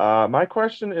 My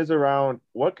question is around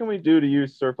what can we do to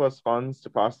use surplus funds to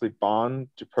possibly bond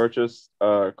to purchase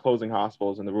closing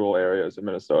hospitals in the rural areas of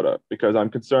Minnesota? Because I'm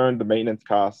concerned the maintenance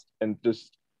cost and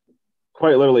just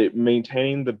quite literally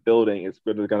maintaining the building is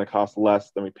going to cost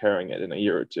less than repairing it in a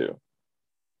year or two.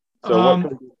 So what can we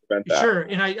do to prevent that? Sure,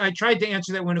 and I tried to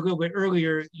answer that one a little bit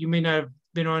earlier. You may not have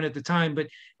been on at the time, but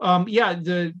yeah,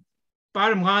 the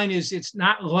bottom line is it's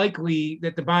not likely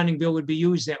that the bonding bill would be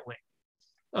used that way.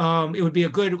 It would be a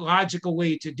good logical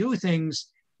way to do things,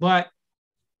 but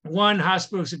one,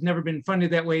 hospitals have never been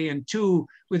funded that way, and two,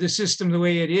 with the system the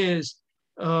way it is,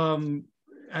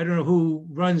 I don't know who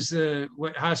runs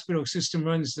what hospital system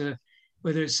runs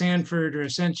whether it's Sanford or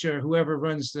Essentia or whoever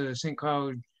runs the St.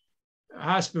 Cloud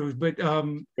hospitals, but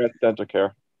Center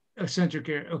Care. Center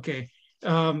Care, okay.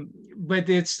 But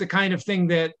it's the kind of thing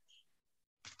that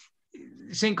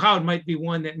St. Cloud might be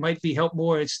one that might be helped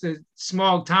more. It's the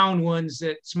smaller town ones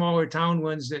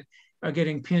that are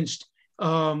getting pinched.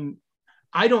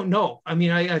 I don't know. I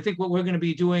mean, I think what we're going to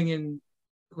be doing in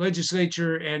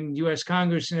legislature and U.S.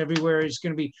 Congress and everywhere is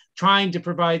going to be trying to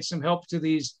provide some help to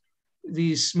these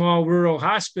small rural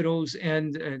hospitals,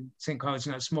 and St. Cloud's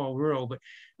not small rural, but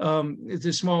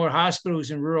the smaller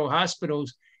hospitals and rural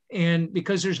hospitals. And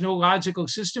because there's no logical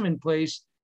system in place,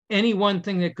 any one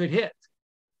thing that could hit.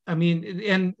 I mean,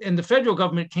 and the federal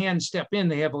government can step in.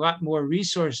 They have a lot more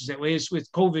resources that way. It's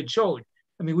with COVID showed.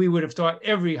 I mean, we would have thought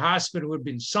every hospital would have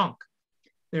been sunk.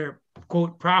 Their,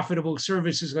 quote, profitable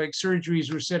services like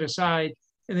surgeries were set aside,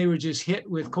 and they were just hit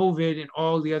with COVID and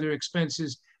all the other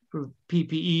expenses for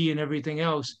PPE and everything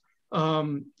else.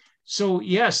 So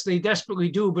yes, they desperately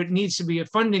do, but it needs to be a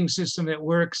funding system that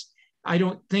works. I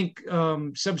don't think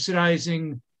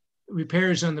subsidizing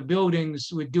repairs on the buildings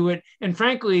would do it. And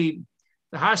frankly,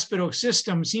 the hospital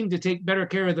system seemed to take better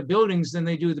care of the buildings than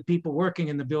they do the people working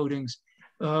in the buildings.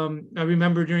 I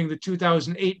remember during the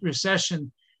 2008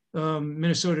 recession,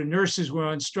 Minnesota nurses were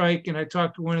on strike, and I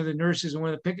talked to one of the nurses on one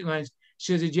of the picket lines.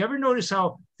 She said, did you ever notice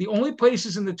how the only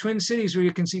places in the Twin Cities where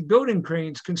you can see building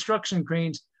cranes, construction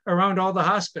cranes, are around all the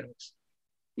hospitals?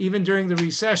 Even during the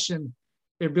recession,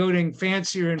 they're building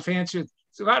fancier and fancier.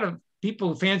 It's a lot of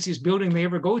people, the fanciest building they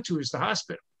ever go to is the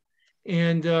hospital.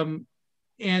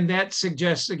 And that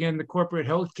suggests, again, the corporate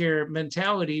healthcare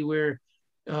mentality where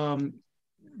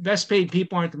best paid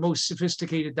people aren't the most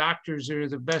sophisticated doctors. They're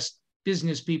the best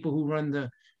business people who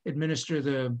administer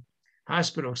the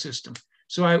hospital system.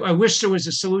 So I wish there was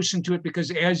a solution to it,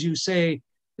 because as you say,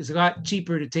 it's a lot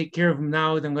cheaper to take care of them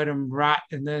now than let them rot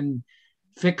and then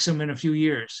fix them in a few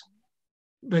years.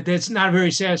 But that's not a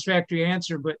very satisfactory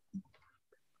answer. But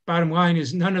bottom line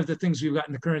is none of the things we've got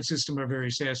in the current system are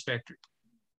very satisfactory.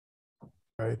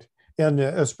 Right. And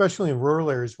especially in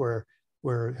rural areas where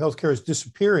healthcare is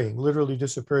disappearing, literally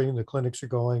disappearing, the clinics are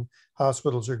going,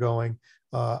 hospitals are going.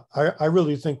 I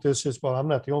really think this is, well, I'm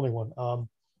not the only one.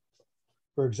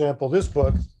 For example, this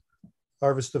book,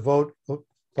 Harvest the Vote,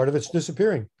 part of it's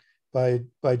disappearing, by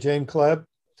Jane Klebb,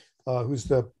 who's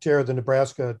the chair of the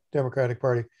Nebraska Democratic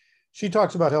Party. She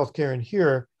talks about healthcare in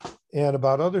here and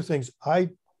about other things. I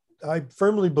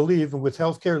firmly believe, and with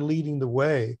healthcare leading the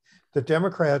way, that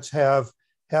Democrats have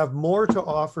more to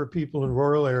offer people in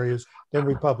rural areas than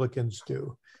Republicans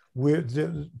do.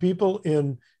 The people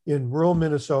in rural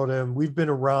Minnesota, and we've been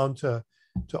around to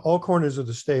all corners of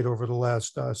the state over the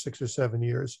last 6 or 7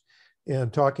 years,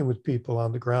 and talking with people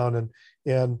on the ground,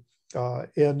 and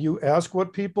you ask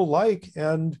what people like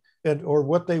and or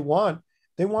what they want.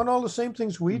 They want all the same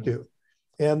things we do,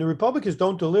 and the Republicans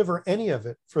don't deliver any of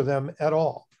it for them at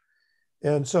all.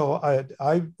 And so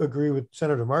I agree with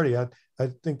Senator Marty. I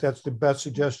think that's the best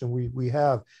suggestion we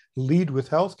have. Lead with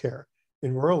healthcare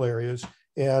in rural areas,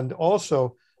 and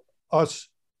also us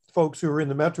folks who are in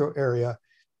the metro area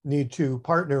need to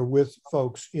partner with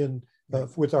folks in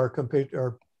with our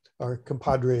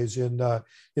compadres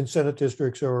in Senate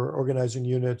districts or organizing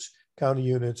units, county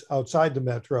units outside the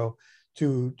metro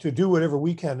to do whatever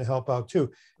we can to help out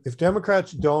too. If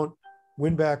Democrats don't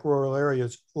win back rural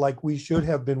areas like we should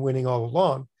have been winning all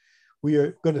along, we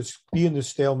are going to be in this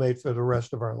stalemate for the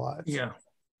rest of our lives. Yeah,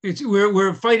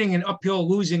 we're fighting an uphill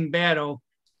losing battle,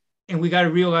 and we got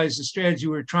to realize the strategy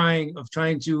we're trying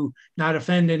to not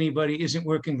offend anybody isn't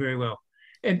working very well.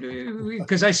 And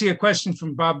because I see a question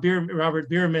from Robert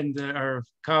Bierman, our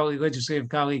legislative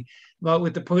colleague, about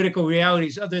with the political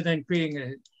realities, other than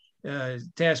creating a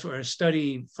task for a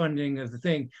study funding of the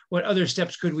thing, what other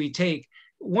steps could we take?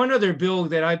 One other bill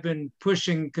that I've been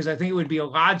pushing, because I think it would be a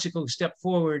logical step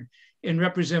forward, and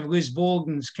Representative Liz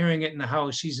Bolden's carrying it in the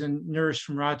House. She's a nurse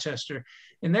from Rochester.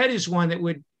 And that is one that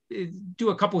would do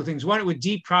a couple of things. One, it would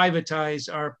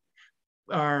deprivatize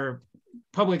our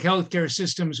public healthcare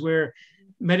systems, where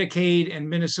Medicaid and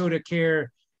Minnesota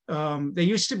Care, they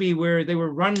used to be where they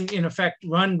were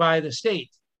run by the state.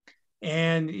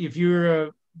 And if you're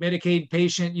a Medicaid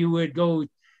patient, you would go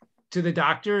to the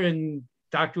doctor, and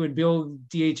doctor would bill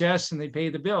DHS and they pay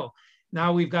the bill.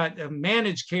 Now we've got a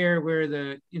managed care where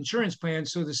the insurance plan,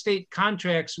 so the state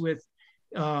contracts with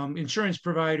insurance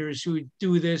providers who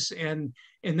do this. And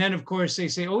then of course they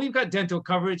say, oh, we've got dental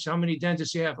coverage. How many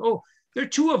dentists you have? Oh, there are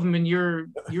 2 of them in your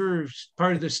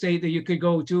part of the state that you could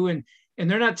go to. And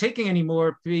they're not taking any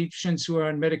more patients who are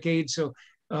on Medicaid. So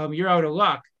you're out of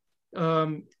luck.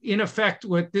 In effect,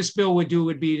 what this bill would do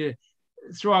would be to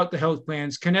throw out the health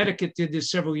plans. Connecticut did this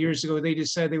several years ago. They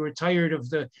decided they were tired of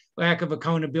the lack of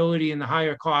accountability and the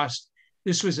higher cost.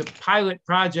 This was a pilot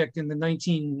project in the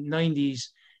 1990s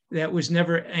that was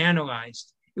never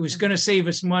analyzed. It was going to save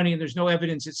us money, and there's no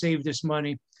evidence it saved us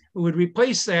money. We would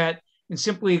replace that and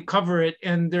simply cover it.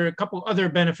 And there are a couple other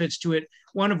benefits to it,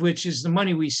 one of which is the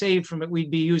money we save from it. We'd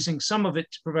be using some of it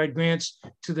to provide grants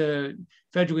to the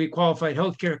federally qualified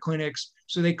healthcare clinics,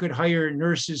 so they could hire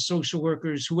nurses, social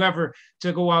workers, whoever,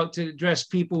 to go out to address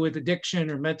people with addiction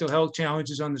or mental health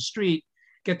challenges on the street,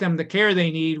 get them the care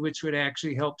they need, which would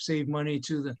actually help save money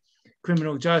to the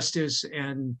criminal justice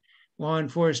and law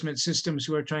enforcement systems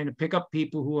who are trying to pick up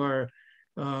people who are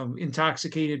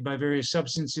intoxicated by various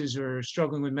substances or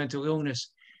struggling with mental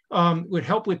illness. Would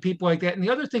help with people like that. And the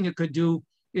other thing it could do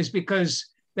is, because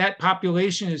that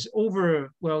population is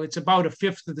it's about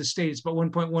 1/5 of the state. It's about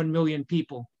 1.1 million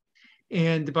people,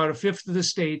 and about 1/5 of the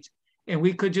state. And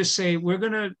we could just say, we're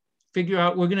going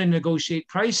to negotiate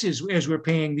prices as we're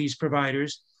paying these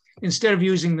providers. Instead of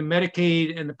using the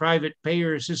Medicaid and the private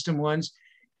payer system ones,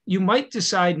 you might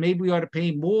decide maybe we ought to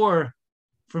pay more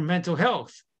for mental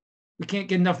health. We can't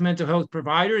get enough mental health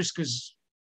providers because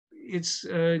it's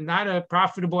not a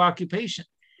profitable occupation.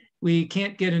 We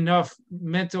can't get enough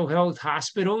mental health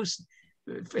hospitals.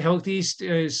 Health East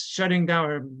is shutting down,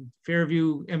 or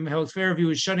Fairview, M Health Fairview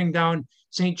is shutting down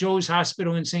St. Joe's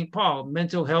Hospital in St. Paul,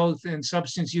 mental health and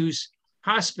substance use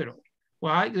hospital.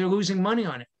 Why? They're losing money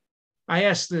on it. I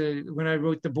asked when I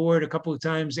wrote the board a couple of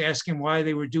times, asking why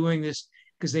they were doing this,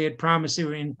 because they had promised they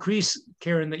would increase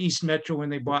care in the East Metro when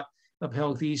they bought up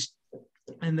Health East.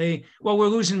 And we're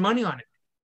losing money on it.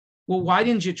 Well, why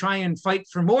didn't you try and fight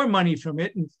for more money from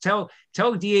it and tell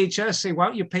DHS, say, why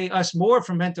don't you pay us more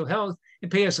for mental health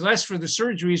and pay us less for the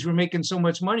surgeries we're making so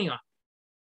much money on?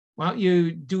 Why don't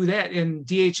you do that? And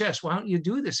DHS, why don't you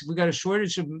do this? If we got a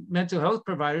shortage of mental health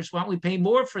providers, why don't we pay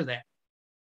more for that?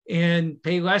 and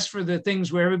pay less for the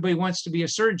things where everybody wants to be a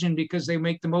surgeon because they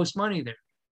make the most money there.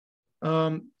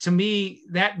 To me,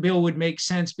 that bill would make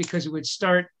sense because it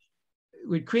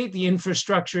would create the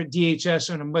infrastructure at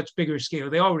DHS on a much bigger scale.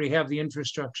 They already have the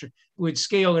infrastructure. It would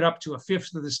scale it up to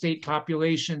 1/5 of the state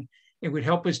population. It would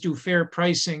help us do fair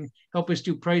pricing, help us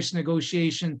do price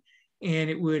negotiation, and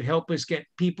it would help us get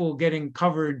people getting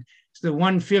covered. So the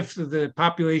 1/5 of the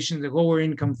population, the lower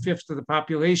income 1/5 of the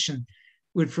population,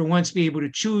 would for once be able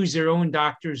to choose their own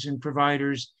doctors and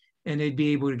providers, and they'd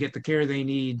be able to get the care they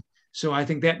need. So I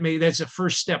think that's a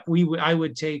first step I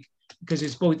would take, because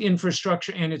it's both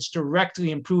infrastructure and it's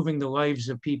directly improving the lives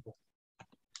of people.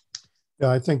 Yeah,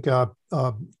 I think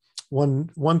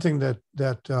one thing that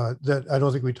I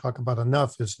don't think we talk about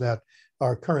enough is that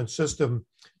our current system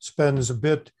spends a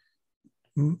bit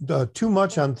too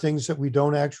much on things that we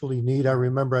don't actually need. I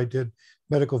remember I did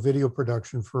medical video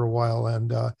production for a while,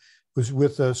 and was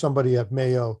with somebody at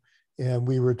Mayo, and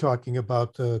we were talking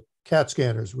about the CAT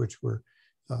scanners, which were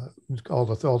all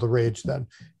the rage then.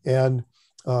 And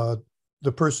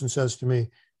the person says to me,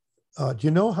 do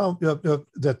you know how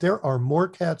that there are more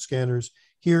CAT scanners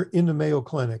here in the Mayo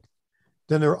Clinic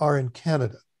than there are in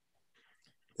Canada?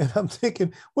 And I'm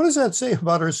thinking, what does that say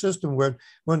about our system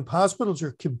when hospitals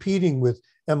are competing with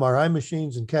MRI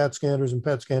machines and CAT scanners and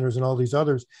PET scanners and all these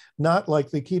others, not like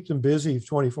they keep them busy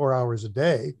 24 hours a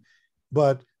day,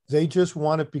 but they just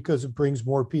want it because it brings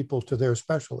more people to their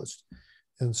specialist.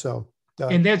 And so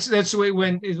and that's the way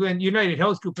when United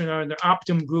Health Group and the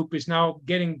Optum Group is now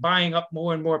buying up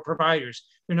more and more providers.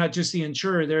 They're not just the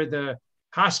insurer, they're the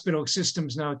hospital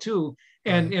systems now too.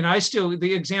 And and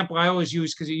the example I always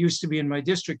use, because it used to be in my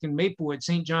district in Maplewood,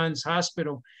 St. John's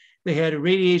Hospital, they had a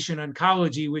radiation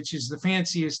oncology, which is the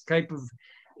fanciest type of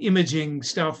imaging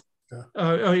stuff,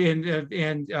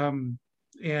 and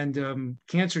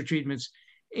cancer treatments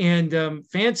and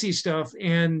fancy stuff.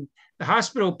 And the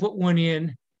hospital put one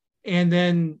in. And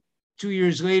then 2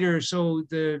 years later, so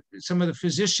some of the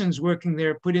physicians working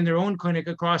there put in their own clinic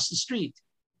across the street.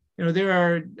 You know, there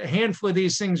are a handful of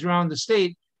these things around the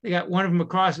state. They got one of them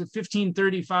across at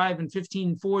 1535 and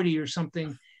 1540 or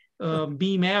something,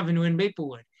 Beam Avenue in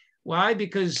Maplewood. Why?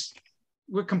 Because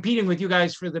we're competing with you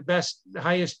guys for the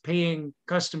highest paying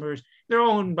customers. They're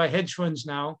owned by hedge funds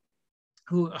now,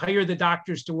 who hire the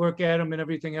doctors to work at them and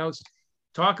everything else.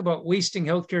 Talk about wasting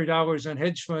healthcare dollars on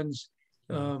hedge funds.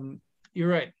 You're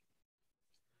right.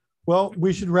 Well,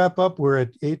 we should wrap up. We're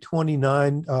at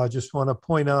 8:29. Just want to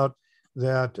point out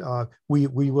that we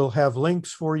will have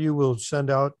links for you. We'll send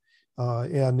out to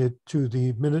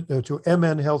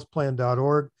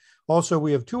mnhealthplan.org. Also,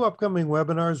 we have 2 upcoming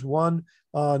webinars. One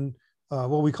on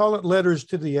we call it letters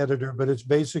to the editor, but it's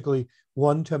basically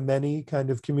one-to-many kind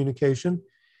of communication.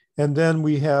 And then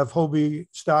we have Hobie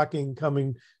Stocking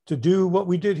coming to do what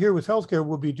we did here with healthcare.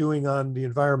 We'll be doing on the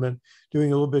environment,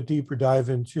 doing a little bit deeper dive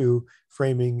into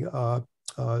framing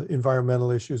environmental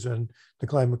issues and the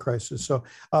climate crisis. So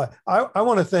I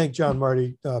want to thank John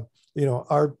Marty,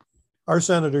 our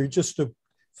senator, just a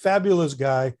fabulous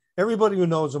guy. Everybody who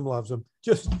knows him loves him.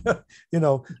 Just,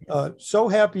 so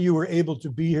happy you were able to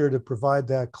be here to provide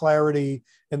that clarity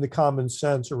and the common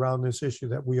sense around this issue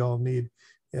that we all need.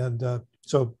 And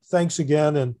so thanks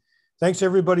again. And thanks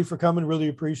everybody for coming. Really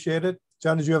appreciate it.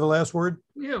 John, did you have a last word?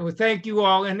 Yeah, well, thank you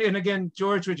all. And again,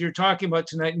 George, what you're talking about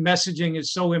tonight, messaging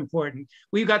is so important.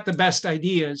 We've got the best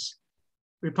ideas.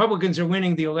 Republicans are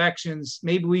winning the elections.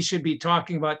 Maybe we should be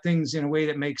talking about things in a way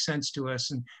that makes sense to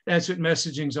us. And that's what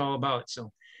messaging is all about.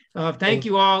 So thank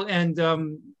you all. And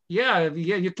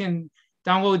you can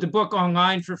download the book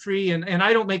online for free. And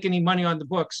I don't make any money on the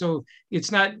book, so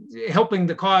it's not helping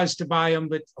the cause to buy them.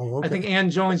 But I think Ann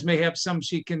Jones may have some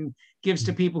she can gives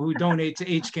to people who donate to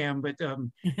HCAM.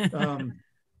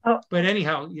 But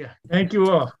anyhow, yeah. Thank you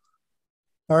all.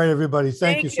 All right, everybody.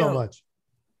 Thank you so much.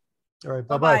 All right.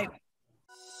 Bye-bye.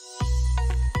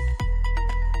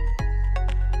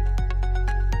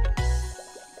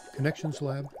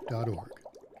 Connectionslab.org